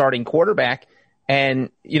became their starting quarterback.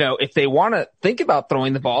 And, if they want to think about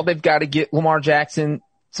throwing the ball, they've got to get Lamar Jackson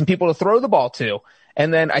some people to throw the ball to.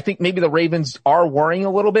 And then I think maybe the Ravens are worrying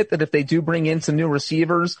a little bit that if they do bring in some new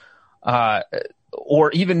receivers,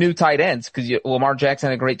 or even new tight ends, because Lamar Jackson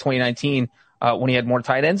had a great 2019, when he had more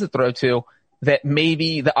tight ends to throw to, that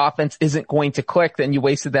maybe the offense isn't going to click, then you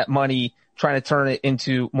wasted that money trying to turn it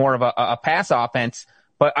into more of a pass offense.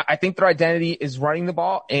 But I think their identity is running the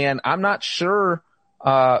ball, and I'm not sure,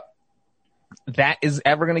 that is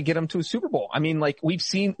ever going to get them to a Super Bowl. I mean, like we've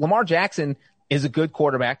seen Lamar Jackson is a good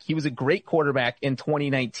quarterback. He was a great quarterback in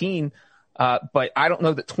 2019. But I don't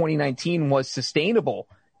know that 2019 was sustainable.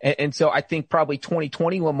 And so I think probably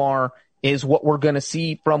 2020 Lamar is what we're going to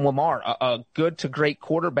see from Lamar, a good to great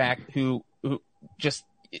quarterback who just,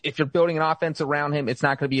 if you're building an offense around him, it's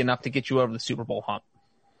not going to be enough to get you over the Super Bowl hump.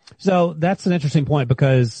 So that's an interesting point,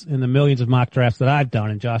 because in the millions of mock drafts that I've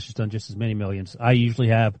done, and Josh has done just as many millions, I usually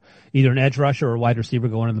have either an edge rusher or a wide receiver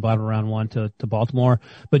going in the bottom of round 1 to Baltimore.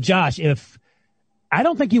 But Josh, I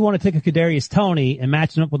don't think you want to take a Kadarius Toney and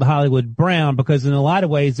match him up with a Hollywood Brown, because in a lot of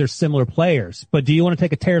ways they're similar players. But do you want to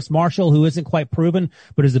take a Terrace Marshall who isn't quite proven,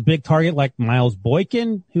 but is a big target like Miles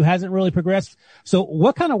Boykin, who hasn't really progressed? So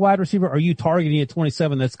what kind of wide receiver are you targeting at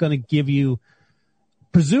 27 that's going to give you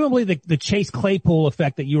presumably the Chase Claypool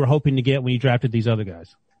effect that you were hoping to get when you drafted these other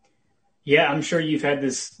guys? Yeah, I'm sure you've had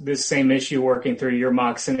this same issue working through your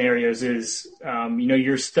mock scenarios is,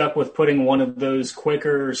 you're stuck with putting one of those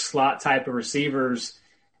quicker slot type of receivers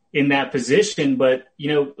in that position. But,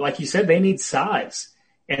 like you said, they need size.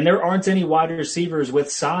 And there aren't any wide receivers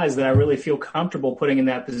with size that I really feel comfortable putting in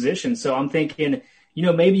that position. So I'm thinking,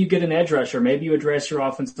 maybe you get an edge rusher, maybe you address your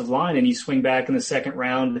offensive line and you swing back in the second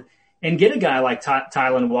round and get a guy like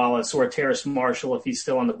Tylan Wallace or Terrace Marshall if he's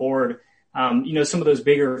still on the board. Some of those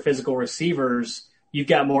bigger physical receivers, you've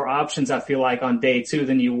got more options, I feel like, on day 2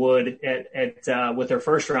 than you would with their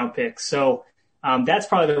first round picks. So that's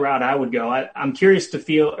probably the route I would go. I'm curious to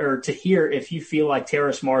hear if you feel like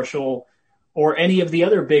Terrace Marshall or any of the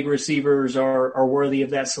other big receivers are worthy of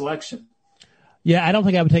that selection. Yeah, I don't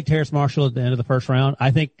think I would take Terrace Marshall at the end of the first round. I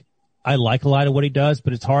think I like a lot of what he does,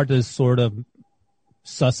 but it's hard to sort of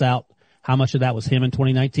suss out how much of that was him in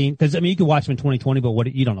 2019. Because, you could watch him in 2020,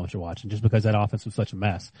 but you don't know what you're watching just because that offense was such a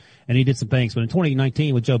mess. And he did some things. But in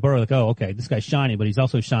 2019 with Joe Burrow, like, oh, okay, this guy's shining, but he's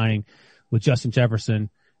also shining with Justin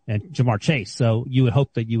Jefferson and Jamar Chase. So you would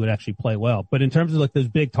hope that you would actually play well. But in terms of like those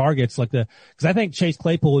big targets, because I think Chase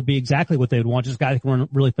Claypool would be exactly what they would want, just a guy that can run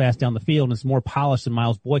really fast down the field and is more polished than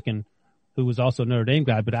Miles Boykin, who was also a Notre Dame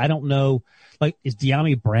guy. But I don't know, is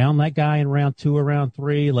De'Ami Brown that guy in round 2 or round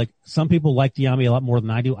 3? Some people like De'Ami a lot more than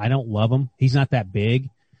I do. I don't love him. He's not that big.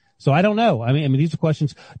 So I don't know. I mean, these are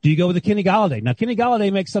questions. Do you go with a Kenny Golladay? Now, Kenny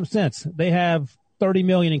Golladay makes some sense. They have $30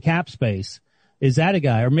 million in cap space. Is that a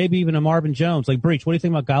guy? Or maybe even a Marvin Jones? Breach, what do you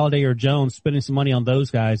think about Golladay or Jones spending some money on those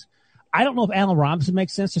guys? I don't know if Allen Robinson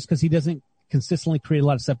makes sense just because he doesn't consistently create a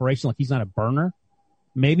lot of separation. He's not a burner.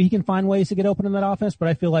 Maybe he can find ways to get open in that offense, but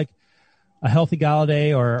I feel like a healthy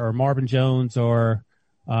Golladay or Marvin Jones or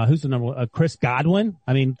who's the number one? Chris Godwin.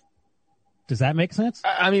 Does that make sense?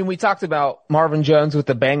 We talked about Marvin Jones with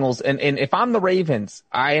the Bengals, and if I'm the Ravens,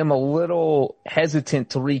 I am a little hesitant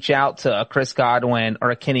to reach out to a Chris Godwin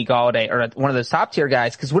or a Kenny Golladay or one of those top tier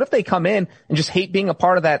guys, because what if they come in and just hate being a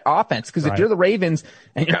part of that offense? Because if you're the Ravens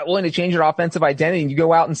and you're not willing to change your offensive identity and you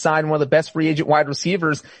go out and sign one of the best free agent wide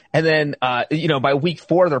receivers, and then by week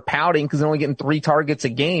 4 they're pouting because they're only getting 3 targets a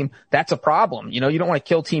game, that's a problem. You don't want to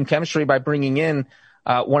kill team chemistry by bringing in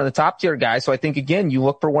one of the top tier guys. So I think, again, you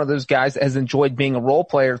look for one of those guys that has enjoyed being a role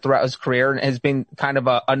player throughout his career and has been kind of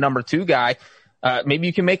a number 2 guy. Maybe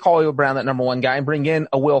you can make Hollywood Brown that number 1 guy and bring in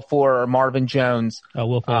a Will Fuller or Marvin Jones.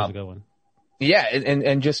 Will Fuller's a good one. Yeah,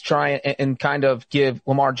 and just try and kind of give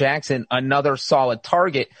Lamar Jackson another solid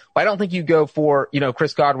target. But I don't think you go for,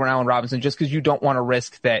 Chris Godwin, Allen Robinson, just because you don't want to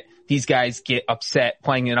risk that these guys get upset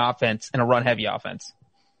playing an offense and a run-heavy offense.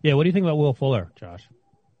 Yeah, what do you think about Will Fuller, Josh?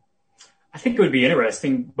 I think it would be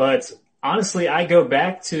interesting, but honestly, I go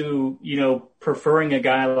back to, preferring a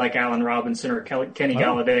guy like Allen Robinson or Kenny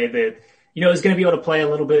Golladay that, is going to be able to play a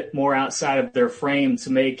little bit more outside of their frame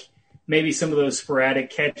to make maybe some of those sporadic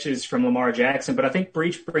catches from Lamar Jackson. But I think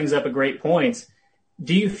Breach brings up a great point.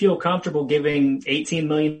 Do you feel comfortable giving $18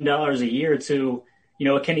 million a year to,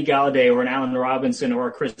 a Kenny Galladay or an Allen Robinson or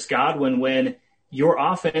a Chris Godwin when your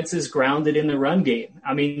offense is grounded in the run game.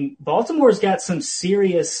 I mean, Baltimore's got some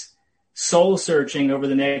serious soul searching over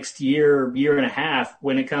the next year and a half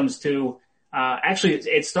when it comes to actually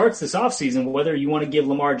it starts this offseason, whether you want to give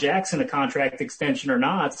Lamar Jackson a contract extension or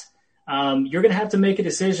not. You're going to have to make a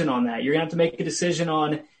decision on that. You're going to have to make a decision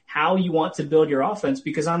on how you want to build your offense,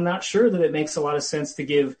 because I'm not sure that it makes a lot of sense to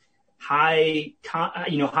give high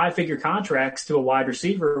figure contracts to a wide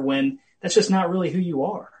receiver when that's just not really who you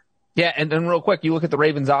are. Yeah. And then real quick, you look at the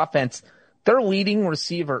Ravens offense, their leading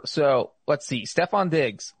receiver. So let's see. Stephon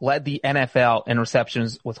Diggs led the NFL in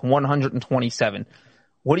receptions with 127.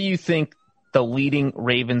 What do you think the leading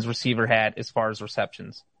Ravens receiver had as far as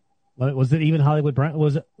receptions? Was it even Hollywood Brown?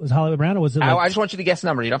 Was Hollywood Brown, or was it? I just want you to guess the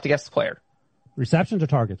number. You don't have to guess the player. Receptions or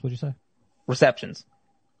targets? What'd you say? Receptions.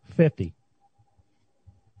 50.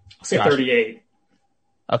 I'll say 38.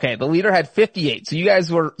 Okay, the leader had 58. So you guys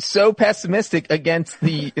were so pessimistic against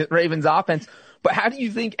the Ravens offense. But how do you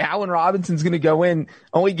think Allen Robinson's going to go in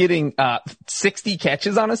only getting 60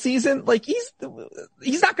 catches on a season? Like he's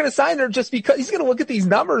not going to sign there just because he's going to look at these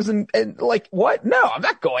numbers and like, what? No, I'm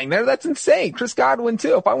not going there. That's insane. Chris Godwin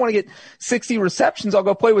too. If I want to get 60 receptions, I'll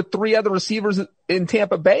go play with 3 other receivers in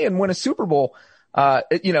Tampa Bay and win a Super Bowl.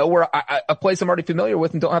 Where a place I'm already familiar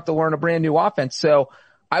with and don't have to learn a brand new offense. So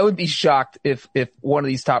I would be shocked if one of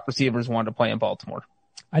these top receivers wanted to play in Baltimore.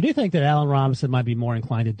 I do think that Allen Robinson might be more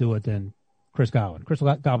inclined to do it than Chris Godwin. Chris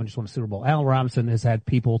Godwin just won a Super Bowl. Allen Robinson has had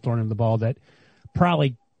people throwing him the ball that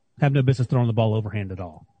probably have no business throwing the ball overhand at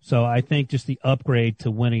all. So I think just the upgrade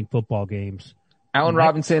to winning football games. Allen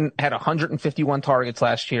Robinson had 151 targets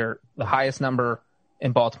last year. The highest number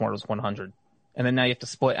in Baltimore was 100. And then now you have to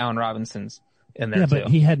split Allen Robinson's in there too. Yeah,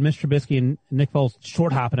 but he had Mr. Trubisky and Nick Foles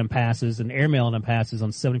short hopping him passes and airmailing him passes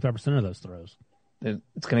on 75% of those throws.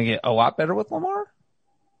 It's going to get a lot better with Lamar?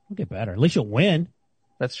 It'll get better. At least you'll win.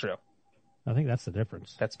 That's true. I think that's the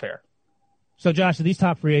difference. That's fair. So, Josh, these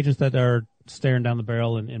top free agents that are staring down the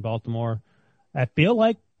barrel in Baltimore, I feel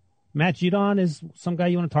like Matt Judon is some guy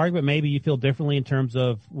you want to target, but maybe you feel differently in terms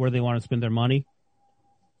of where they want to spend their money.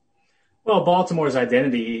 Well, Baltimore's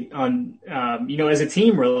identity on, as a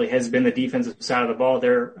team really has been the defensive side of the ball,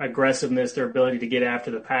 their aggressiveness, their ability to get after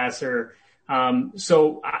the passer. When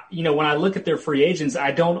I look at their free agents,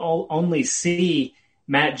 I don't only see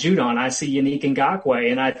Matt Judon. I see Yannick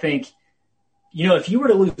Ngakoue. And I think, if you were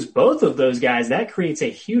to lose both of those guys, that creates a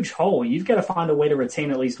huge hole. You've got to find a way to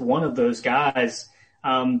retain at least one of those guys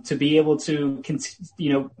to be able to,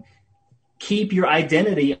 keep your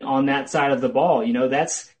identity on that side of the ball.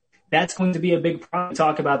 That's going to be a big problem.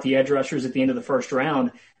 Talk about the edge rushers at the end of the first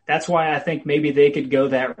round. That's why I think maybe they could go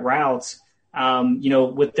that route,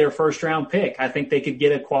 with their first round pick. I think they could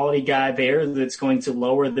get a quality guy there that's going to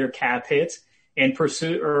lower their cap hit and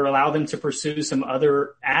pursue or allow them to pursue some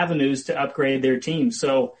other avenues to upgrade their team.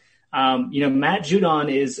 So, Matt Judon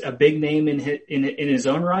is a big name in his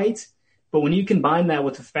own right. But when you combine that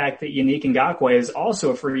with the fact that Yannick Ngakoue is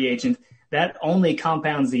also a free agent, that only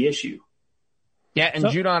compounds the issue. Yeah, and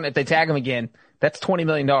Judon, if they tag him again, that's $20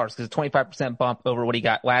 million because it's a 25% bump over what he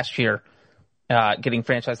got last year, getting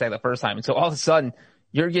franchise tag the first time. And so all of a sudden,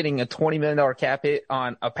 you're getting a $20 million cap hit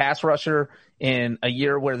on a pass rusher in a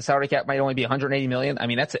year where the salary cap might only be $180 million. I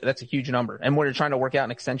mean, that's a huge number. And when you're trying to work out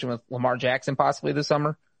an extension with Lamar Jackson possibly this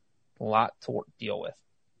summer, a lot to deal with.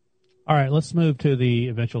 All right, let's move to the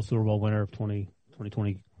eventual Super Bowl winner of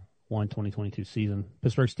 2021-2022 season.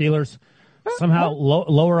 Pittsburgh Steelers. Somehow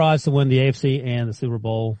lower odds to win the AFC and the Super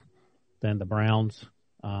Bowl than the Browns.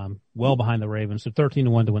 Well behind the Ravens. So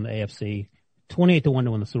 13-1 to win the AFC, 28-1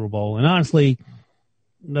 to win the Super Bowl. And honestly,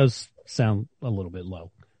 those sound a little bit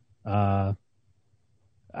low. The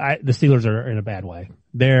Steelers are in a bad way.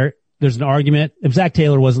 There's an argument. If Zach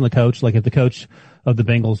Taylor wasn't the coach, like if the coach of the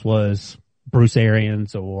Bengals was Bruce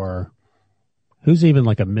Arians or who's even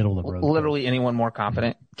like a middle of the road. Literally anyone more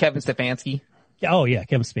confident. Kevin Stefanski. Oh yeah,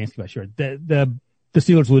 Kevin Stefanski by sure. The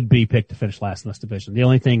Steelers would be picked to finish last in this division. The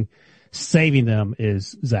only thing saving them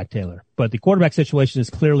is Zach Taylor. But the quarterback situation is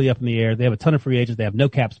clearly up in the air. They have a ton of free agents. They have no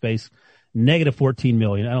cap space, negative $14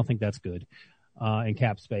 million. I don't think that's good in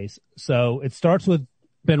cap space. So it starts with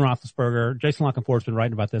Ben Roethlisberger. Jason Lockenfort's been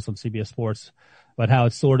writing about this on CBS Sports, about how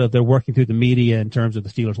it's sort of they're working through the media in terms of the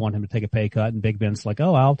Steelers want him to take a pay cut, and Big Ben's like,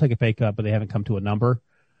 oh, I'll take a pay cut, but they haven't come to a number.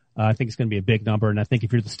 I think it's going to be a big number, and I think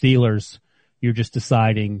if you're the Steelers, you're just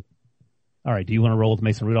deciding, all right, do you want to roll with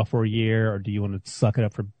Mason Rudolph for a year, or do you want to suck it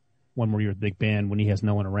up for one more year with Big Ben when he has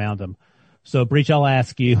no one around him? So, Breach, I'll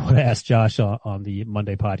ask you what I asked Josh on the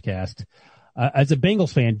Monday podcast. As a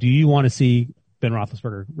Bengals fan, do you want to see Ben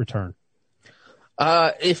Roethlisberger return?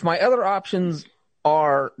 If my other options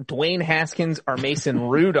are Dwayne Haskins or Mason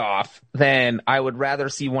Rudolph, then I would rather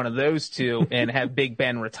see one of those two and have Big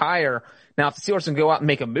Ben retire. Now, if the Steelers can go out and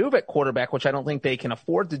make a move at quarterback, which I don't think they can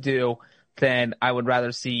afford to do, then I would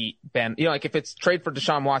rather see Ben, like if it's trade for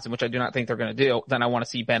Deshaun Watson, which I do not think they're going to do, then I want to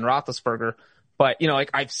see Ben Roethlisberger. But,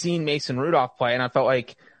 like I've seen Mason Rudolph play and I felt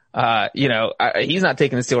like, he's not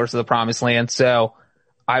taking the Steelers to the promised land. So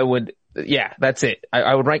I would, that's it.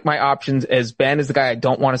 I would rank my options as Ben is the guy I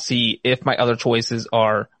don't want to see if my other choices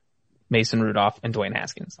are Mason Rudolph and Dwayne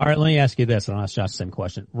Haskins. All right, let me ask you this, and I'll ask Josh the same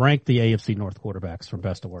question. Rank the AFC North quarterbacks from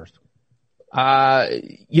best to worst.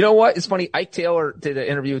 You know what? It's funny. Ike Taylor did an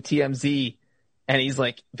interview with TMZ and he's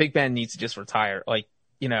like, Big Ben needs to just retire. Like,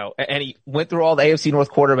 and he went through all the AFC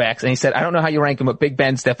North quarterbacks and he said, I don't know how you rank him, but Big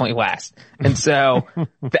Ben's definitely last. And so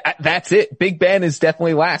that's it. Big Ben is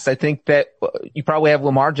definitely last. I think that you probably have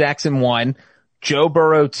Lamar Jackson 1, Joe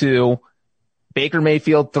Burrow 2, Baker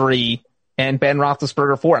Mayfield 3, and Ben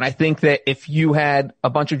Roethlisberger 4. And I think that if you had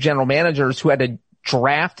a bunch of general managers who had to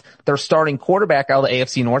draft their starting quarterback out of the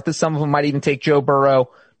AFC North, that some of them might even take Joe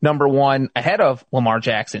Burrow number 1 ahead of Lamar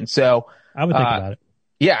Jackson. So I would think about it.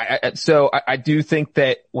 Yeah, so I do think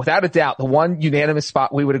that without a doubt, the one unanimous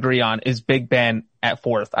spot we would agree on is Big Ben at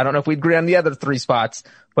 4th. I don't know if we'd agree on the other 3 spots,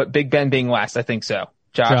 but Big Ben being last, I think so.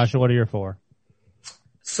 Josh, what are your 4?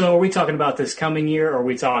 So are we talking about this coming year, or are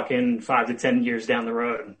we talking 5 to 10 years down the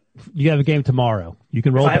road? You have a game tomorrow. You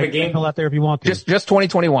can roll a game out there if you want to. Just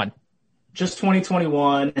 2021. Just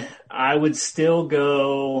 2021. I would still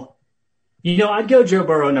go, I'd go Joe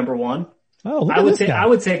Burrow number 1. Oh, I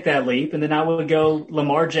would take that leap, and then I would go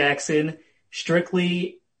Lamar Jackson,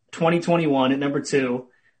 strictly 2021 at number 2,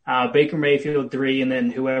 Baker Mayfield 3, and then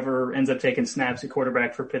whoever ends up taking snaps at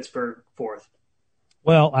quarterback for Pittsburgh 4th.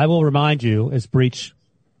 Well, I will remind you, as Breach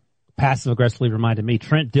passive-aggressively reminded me,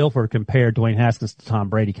 Trent Dilfer compared Dwayne Haskins to Tom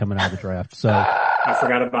Brady coming out of the draft. So I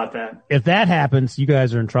forgot about that. If that happens, you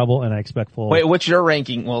guys are in trouble, and I expect full. Wait, what's your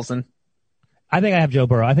ranking, Wilson? I think I have Joe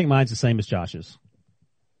Burrow. I think mine's the same as Josh's.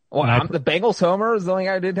 Well, I'm the Bengals homer is the only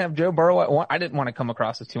I didn't have Joe Burrow at 1. I didn't want to come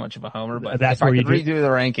across as too much of a homer, but that's if I could redo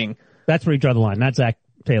the ranking. That's where you draw the line, not Zach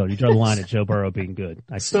Taylor. You draw the line at Joe Burrow being good.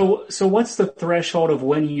 So what's the threshold of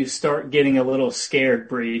when you start getting a little scared,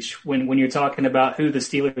 Breach, when you're talking about who the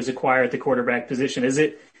Steelers acquire at the quarterback position? Is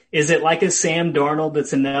it like a Sam Darnold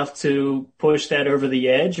that's enough to push that over the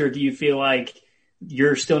edge, or do you feel like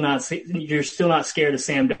you're still not scared of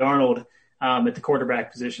Sam Darnold at the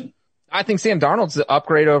quarterback position? I think Sam Darnold's the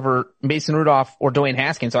upgrade over Mason Rudolph or Dwayne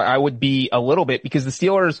Haskins. I would be a little bit because the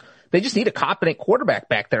Steelers, they just need a competent quarterback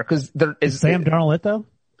back there because is Sam Darnold it though?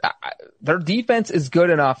 Their defense is good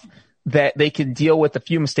enough that they can deal with a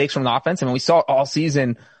few mistakes from the offense. I mean, we saw it all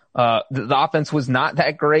season. The offense was not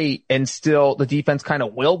that great and still the defense kind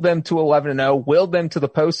of willed them to 11-0, willed them to the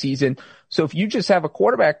postseason. So if you just have a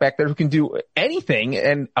quarterback back there who can do anything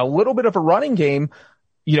and a little bit of a running game,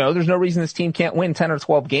 there's no reason this team can't win 10 or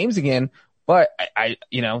 12 games again. But I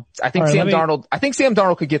think Sam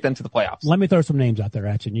Darnold could get them to the playoffs. Let me throw some names out there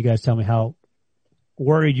at you, and you guys tell me how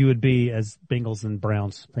worried you would be as Bengals and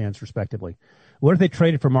Browns fans, respectively. What if they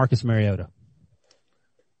traded for Marcus Mariota?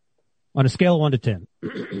 On a scale of 1 to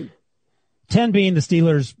 10. 10 being the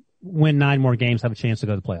Steelers win 9 more games, have a chance to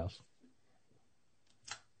go to the playoffs.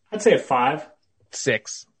 I'd say a 5.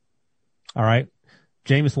 6. All right.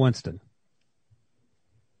 Jameis Winston.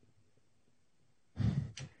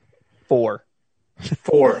 4.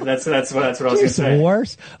 4. That's what I was going to say.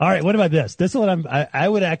 Worse. All right. What about this? This is what I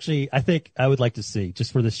would like to see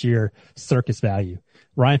just for the sheer circus value.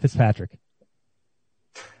 Ryan Fitzpatrick.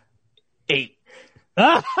 8.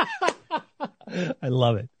 I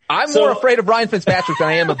love it. I'm more afraid of Ryan Fitzpatrick than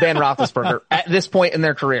I am of Ben Roethlisberger at this point in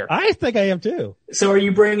their career. I think I am too. So are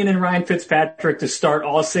you bringing in Ryan Fitzpatrick to start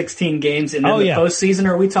all 16 games in the postseason?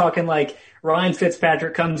 Or are we talking like Ryan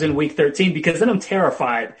Fitzpatrick comes in week 13? Because then I'm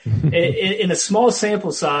terrified. In a small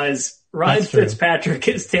sample size, Ryan Fitzpatrick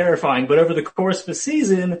is terrifying. But over the course of the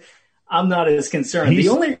season, I'm not as concerned.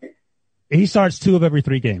 He starts 2 of every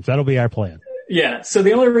 3 games. That'll be our plan. Yeah. So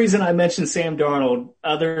the only reason I mentioned Sam Darnold,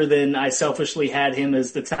 other than I selfishly had him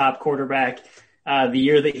as the top quarterback the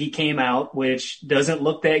year that he came out, which doesn't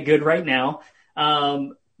look that good right now.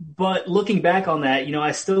 But looking back on that,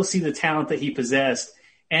 I still see the talent that he possessed.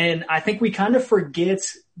 And I think we kind of forget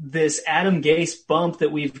this Adam Gase bump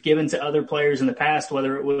that we've given to other players in the past,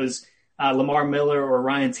 whether it was Lamar Miller or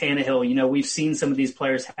Ryan Tannehill. We've seen some of these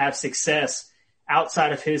players have success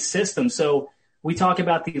outside of his system. So we talk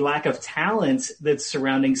about the lack of talent that's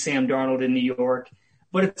surrounding Sam Darnold in New York,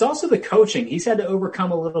 but it's also the coaching. He's had to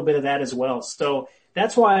overcome a little bit of that as well. So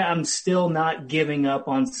that's why I'm still not giving up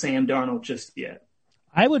on Sam Darnold just yet.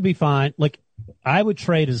 I would be fine. Like, I would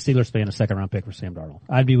trade as a Steelers fan a second-round pick for Sam Darnold.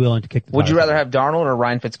 I'd be willing to kick the tires. Would you rather have Darnold or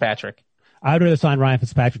Ryan Fitzpatrick? I'd rather sign Ryan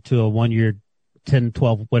Fitzpatrick to a 1 year, 10,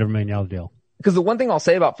 12, whatever $1 million deal. Because the one thing I'll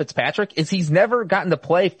say about Fitzpatrick is he's never gotten to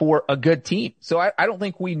play for a good team. So I don't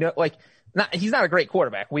think we know, he's not a great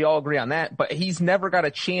quarterback. We all agree on that, but he's never got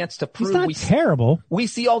a chance to prove. He's not terrible. We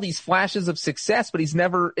see all these flashes of success, but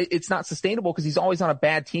it's not sustainable because he's always on a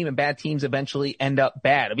bad team, and bad teams eventually end up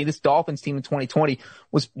bad. I mean, this Dolphins team in 2020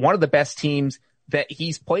 was one of the best teams that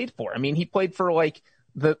he's played for. I mean, he played for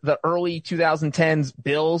the early 2010s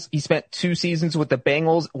Bills. He spent 2 seasons with the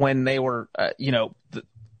Bengals when they were,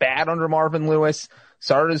 bad under Marvin Lewis.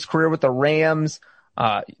 Started his career with the Rams.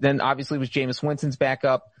 Then obviously was Jameis Winston's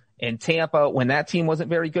backup in Tampa when that team wasn't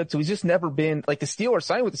very good. So he's just never been the Steelers.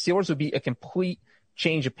 Signing with the Steelers would be a complete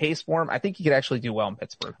change of pace for him. I think he could actually do well in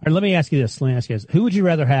Pittsburgh. All right, let me ask you this. Who would you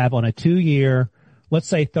rather have on a 2-year, let's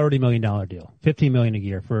say $30 million deal, $15 million a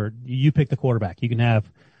year you pick the quarterback. You can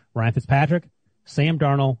have Ryan Fitzpatrick, Sam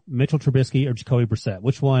Darnold, Mitchell Trubisky, or Jacoby Brissett.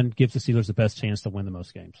 Which one gives the Steelers the best chance to win the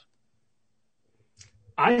most games?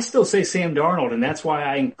 I still say Sam Darnold, and that's why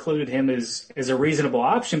I included him as a reasonable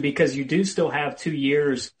option, because you do still have 2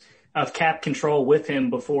 years of cap control with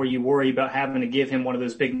him before you worry about having to give him one of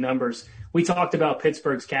those big numbers. We talked about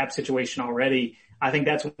Pittsburgh's cap situation already. I think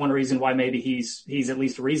that's one reason why maybe he's at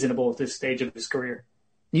least reasonable at this stage of his career.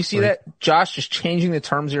 You see that, Josh, just changing the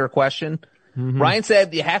terms of your question? Mm-hmm. Ryan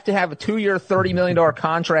said you have to have a 2-year, $30 million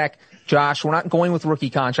contract. Josh, we're not going with rookie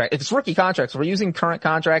contract. If it's rookie contracts, we're using current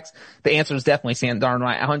contracts. The answer is definitely Sam Darnold.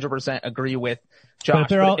 I 100% agree with Josh.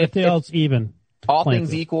 But if they're all even, all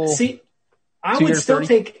things equal. See, I would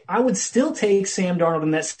still take Sam Darnold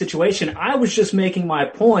in that situation. I was just making my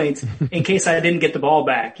point in case I didn't get the ball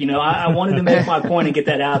back. I wanted to make my point and get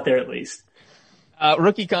that out there at least.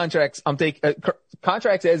 Rookie contracts,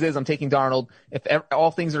 contracts as is, I'm taking Darnold. If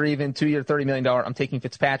all things are even, 2-year, $30 million, I'm taking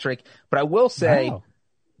Fitzpatrick. But I will say, wow.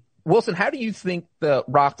 Wilson, how do you think the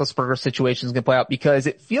Roethlisberger situation is going to play out? Because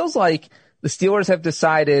it feels like the Steelers have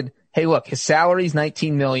decided, hey, look, his salary is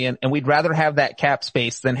 $19 million, and we'd rather have that cap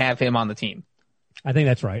space than have him on the team. I think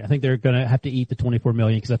that's right. I think they're going to have to eat the $24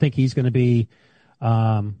 million because I think he's going to be, he's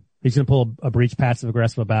going to pull a breach passive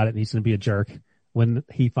aggressive about it, and he's going to be a jerk when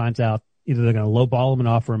he finds out either they're going to lowball him and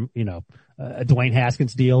offer him, a Dwayne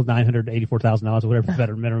Haskins deal, $984,000, whatever the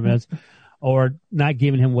veteran minimum is, or not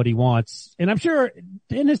giving him what he wants. And I'm sure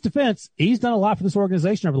in his defense, he's done a lot for this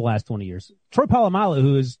organization over the last 20 years. Troy Polamalu,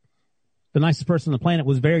 who is the nicest person on the planet,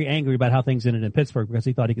 was very angry about how things ended in Pittsburgh because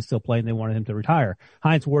he thought he could still play and they wanted him to retire.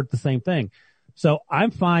 Hines Ward, the same thing. So I'm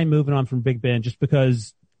fine moving on from Big Ben just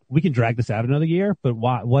because we can drag this out another year, but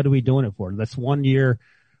what are we doing it for? That's 1 year.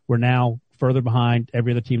 We're now further behind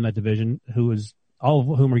every other team in that division, all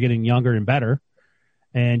of whom are getting younger and better.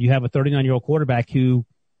 And you have a 39-year-old quarterback who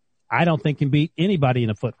I don't think can beat anybody in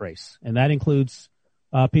a foot race. And that includes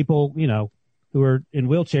people, who are in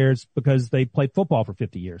wheelchairs because they played football for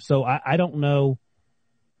 50 years. So I don't know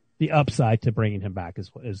the upside to bringing him back is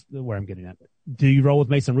where I'm getting at. Do you roll with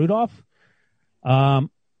Mason Rudolph? In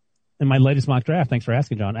my latest mock draft, thanks for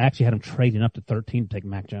asking, John, I actually had him trading up to 13 to take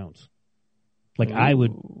Mac Jones. I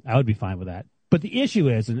would be fine with that. But the issue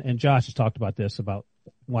is, and Josh has talked about this, about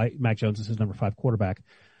why Mac Jones is his number 5 quarterback.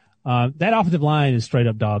 That offensive line is straight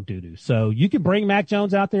up dog doo-doo. So you can bring Mac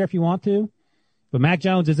Jones out there if you want to, but Mac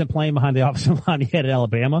Jones isn't playing behind the offensive line he had at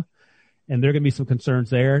Alabama, and there are going to be some concerns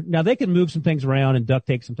there. Now they can move some things around and duct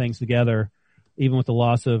tape some things together, even with the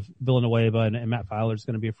loss of Villanueva and Matt Fowler is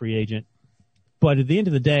going to be a free agent. But at the end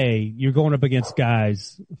of the day, you're going up against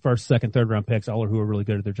guys, first, second, third round picks, all who are really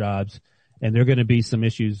good at their jobs. And there are going to be some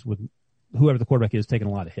issues with whoever the quarterback is taking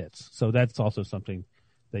a lot of hits. So that's also something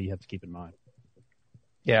that you have to keep in mind.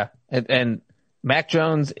 Yeah. And Mac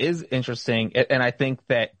Jones is interesting. And I think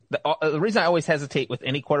that the reason I always hesitate with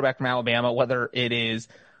any quarterback from Alabama, whether it is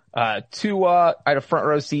Tua, I had a front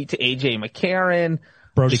row seat to AJ McCarron,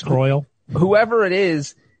 Brody Croyle, whoever it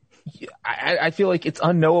is, I feel like it's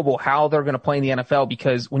unknowable how they're going to play in the NFL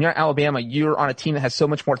because when you're at Alabama, you're on a team that has so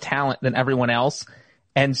much more talent than everyone else.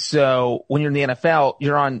 And so when you're in the NFL,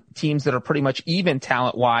 you're on teams that are pretty much even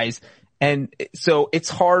talent wise. And so it's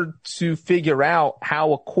hard to figure out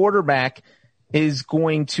how a quarterback is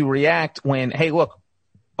going to react when, hey, look,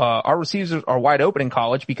 our receivers are wide open in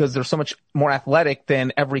college because they're so much more athletic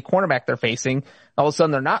than every cornerback they're facing. All of a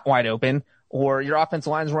sudden they're not wide open, or your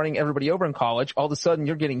offensive line is running everybody over in college. All of a sudden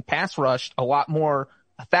you're getting pass rushed a lot more,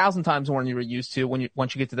 1,000 times more than you were used to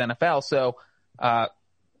once you get to the NFL. So, I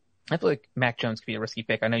feel like Mac Jones could be a risky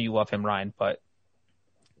pick. I know you love him, Ryan, but.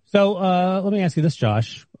 So let me ask you this,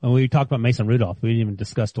 Josh. We talked about Mason Rudolph. We didn't even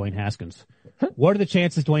discuss Dwayne Haskins. What are the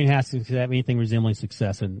chances Dwayne Haskins could have anything resembling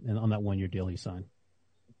success on that 1-year deal he signed?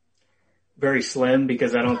 Very slim,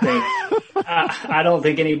 because I don't think I don't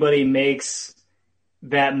think anybody makes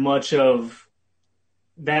that much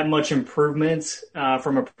improvement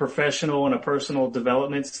from a professional and a personal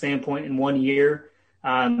development standpoint in 1 year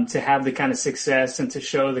to have the kind of success and to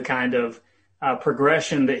show the kind of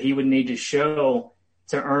progression that he would need to show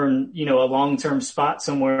to earn, a long-term spot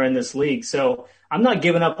somewhere in this league. So I'm not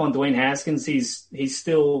giving up on Dwayne Haskins. He's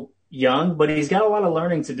still young, but he's got a lot of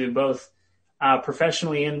learning to do, both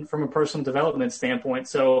professionally and from a personal development standpoint.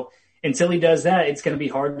 So until he does that, it's going to be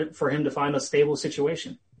hard for him to find a stable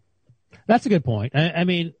situation. That's a good point. I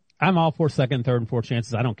mean, I'm all for second, third, and fourth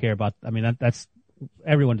chances. I don't care about, that's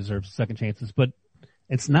everyone deserves second chances, but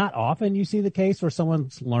it's not often you see the case where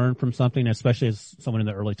someone's learned from something, especially as someone in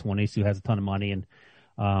the early 20s who has a ton of money and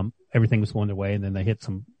everything was going their way, and then they hit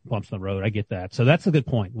some bumps in the road. I get that. So that's a good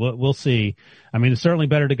point. We'll see. I mean, it's certainly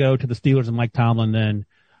better to go to the Steelers and Mike Tomlin than,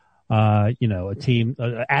 a team,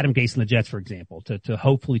 Adam Gase and the Jets, for example, to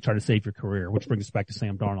hopefully try to save your career, which brings us back to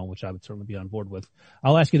Sam Darnold, which I would certainly be on board with.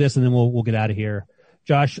 I'll ask you this, and then we'll get out of here.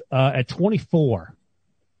 Josh, at 24,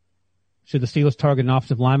 should the Steelers target an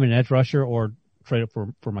offensive lineman, an edge rusher, or trade up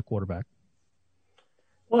for my quarterback?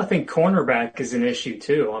 Well, I think cornerback is an issue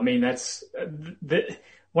too. I mean,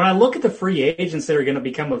 when I look at the free agents that are going to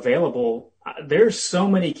become available, there's so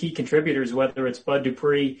many key contributors, whether it's Bud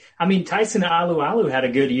Dupree. I mean, Tyson Alualu had a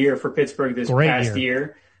good year for Pittsburgh this past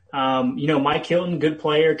year. Mike Hilton, good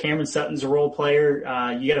player. Cameron Sutton's a role player.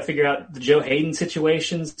 You got to figure out the Joe Hayden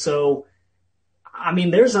situation. So, I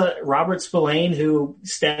mean, there's a Robert Spillane who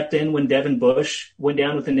stepped in when Devin Bush went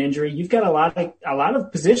down with an injury. You've got a lot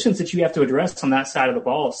of positions that you have to address on that side of the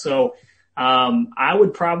ball. So, I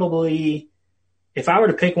would probably, if I were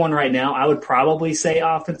to pick one right now, I would probably say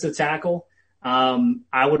offensive tackle.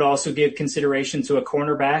 I would also give consideration to a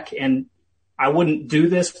cornerback, and I wouldn't do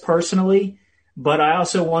this personally, but I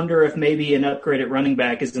also wonder if maybe an upgrade at running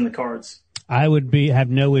back is in the cards. I would have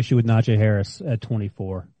no issue with Najee Harris at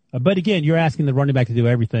 24. But again, you're asking the running back to do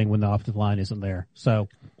everything when the offensive line isn't there. So,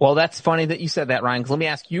 well, that's funny that you said that, Ryan, because let me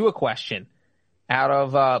ask you a question. Out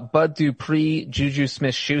of Bud Dupree, Juju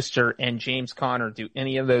Smith-Schuster, and James Conner, do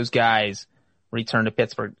any of those guys return to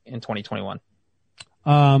Pittsburgh in 2021?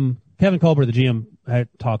 Kevin Colbert, the GM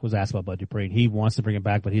was asked about Bud Dupree. He wants to bring him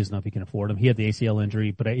back, but he doesn't know if he can afford him. He had the ACL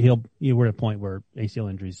injury, but we're at a point where ACL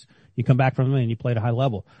injuries, you come back from them and you play at a high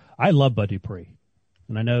level. I love Bud Dupree.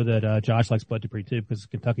 And I know that Josh likes Bud Dupree too because of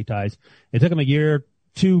Kentucky ties. It took him a year,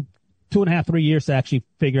 2.5, 3 years to actually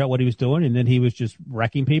figure out what he was doing, and then he was just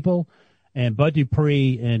wrecking people. And Bud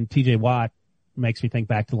Dupree and TJ Watt makes me think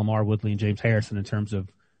back to Lamar Woodley and James Harrison in terms of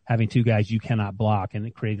having two guys you cannot block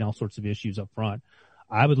and creating all sorts of issues up front.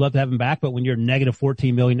 I would love to have him back, but when you're negative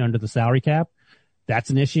 $14 million under the salary cap, that's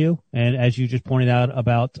an issue. And as you just pointed out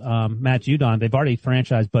about Matt Judon, they've already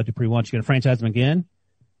franchised Bud Dupree once. You're going to franchise him again?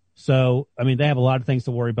 So, I mean, they have a lot of things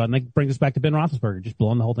to worry about. And that brings us back to Ben Roethlisberger, just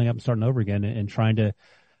blowing the whole thing up and starting over again and trying to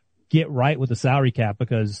get right with the salary cap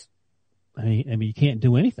because, I mean, you can't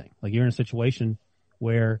do anything. Like, you're in a situation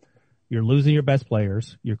where you're losing your best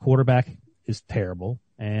players, your quarterback is terrible,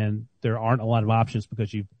 and there aren't a lot of options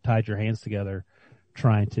because you've tied your hands together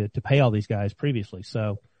trying to pay all these guys previously.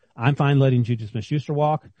 So I'm fine letting Juju Smith-Schuster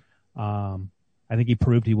walk. I think he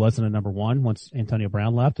proved he wasn't a number one once Antonio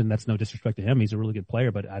Brown left, and that's no disrespect to him. He's a really good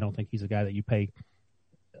player, but I don't think he's a guy that you pay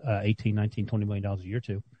 $18, $19, $20 million a year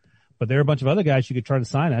to. But there are a bunch of other guys you could try to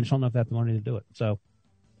sign. I just don't know if they have the money to do it. So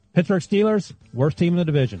Pittsburgh Steelers, worst team in the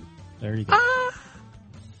division. There you go.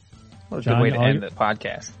 What a good way to end the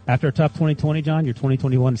podcast. After a tough 2020, John, your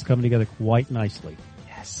 2021 is coming together quite nicely.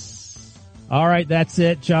 Yes. All right, that's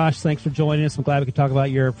it. Josh, thanks for joining us. I'm glad we could talk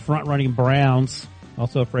about your front-running Browns.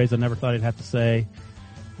 Also a phrase I never thought I'd have to say.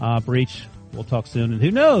 Breach, we'll talk soon. And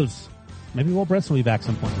who knows? Maybe Will Brinson will be back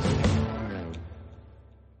some point this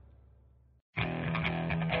week.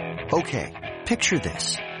 Okay, picture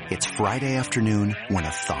this. It's Friday afternoon when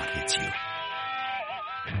a thought hits you.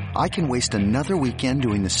 I can waste another weekend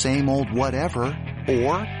doing the same old whatever,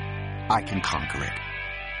 or I can conquer it.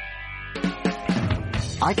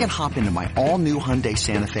 I can hop into my all-new Hyundai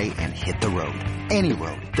Santa Fe and hit the road. Any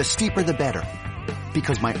road. The steeper the better.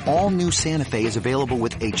 Because my all-new Santa Fe is available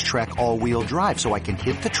with H-Track all-wheel drive, so I can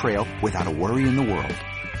hit the trail without a worry in the world.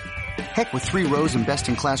 Heck, with 3 rows and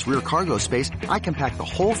best-in-class rear cargo space, I can pack the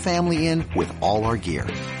whole family in with all our gear.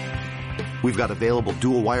 We've got available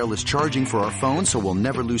dual wireless charging for our phones, so we'll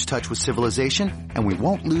never lose touch with civilization, and we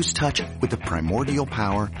won't lose touch with the primordial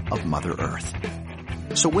power of Mother Earth.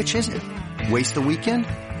 So which is it? Waste the weekend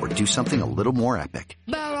or do something a little more epic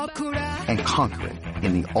and conquer it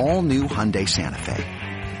in the all-new Hyundai Santa Fe.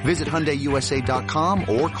 Visit HyundaiUSA.com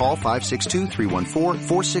or call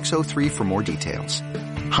 562-314-4603 for more details.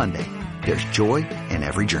 Hyundai, there's joy in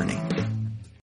every journey.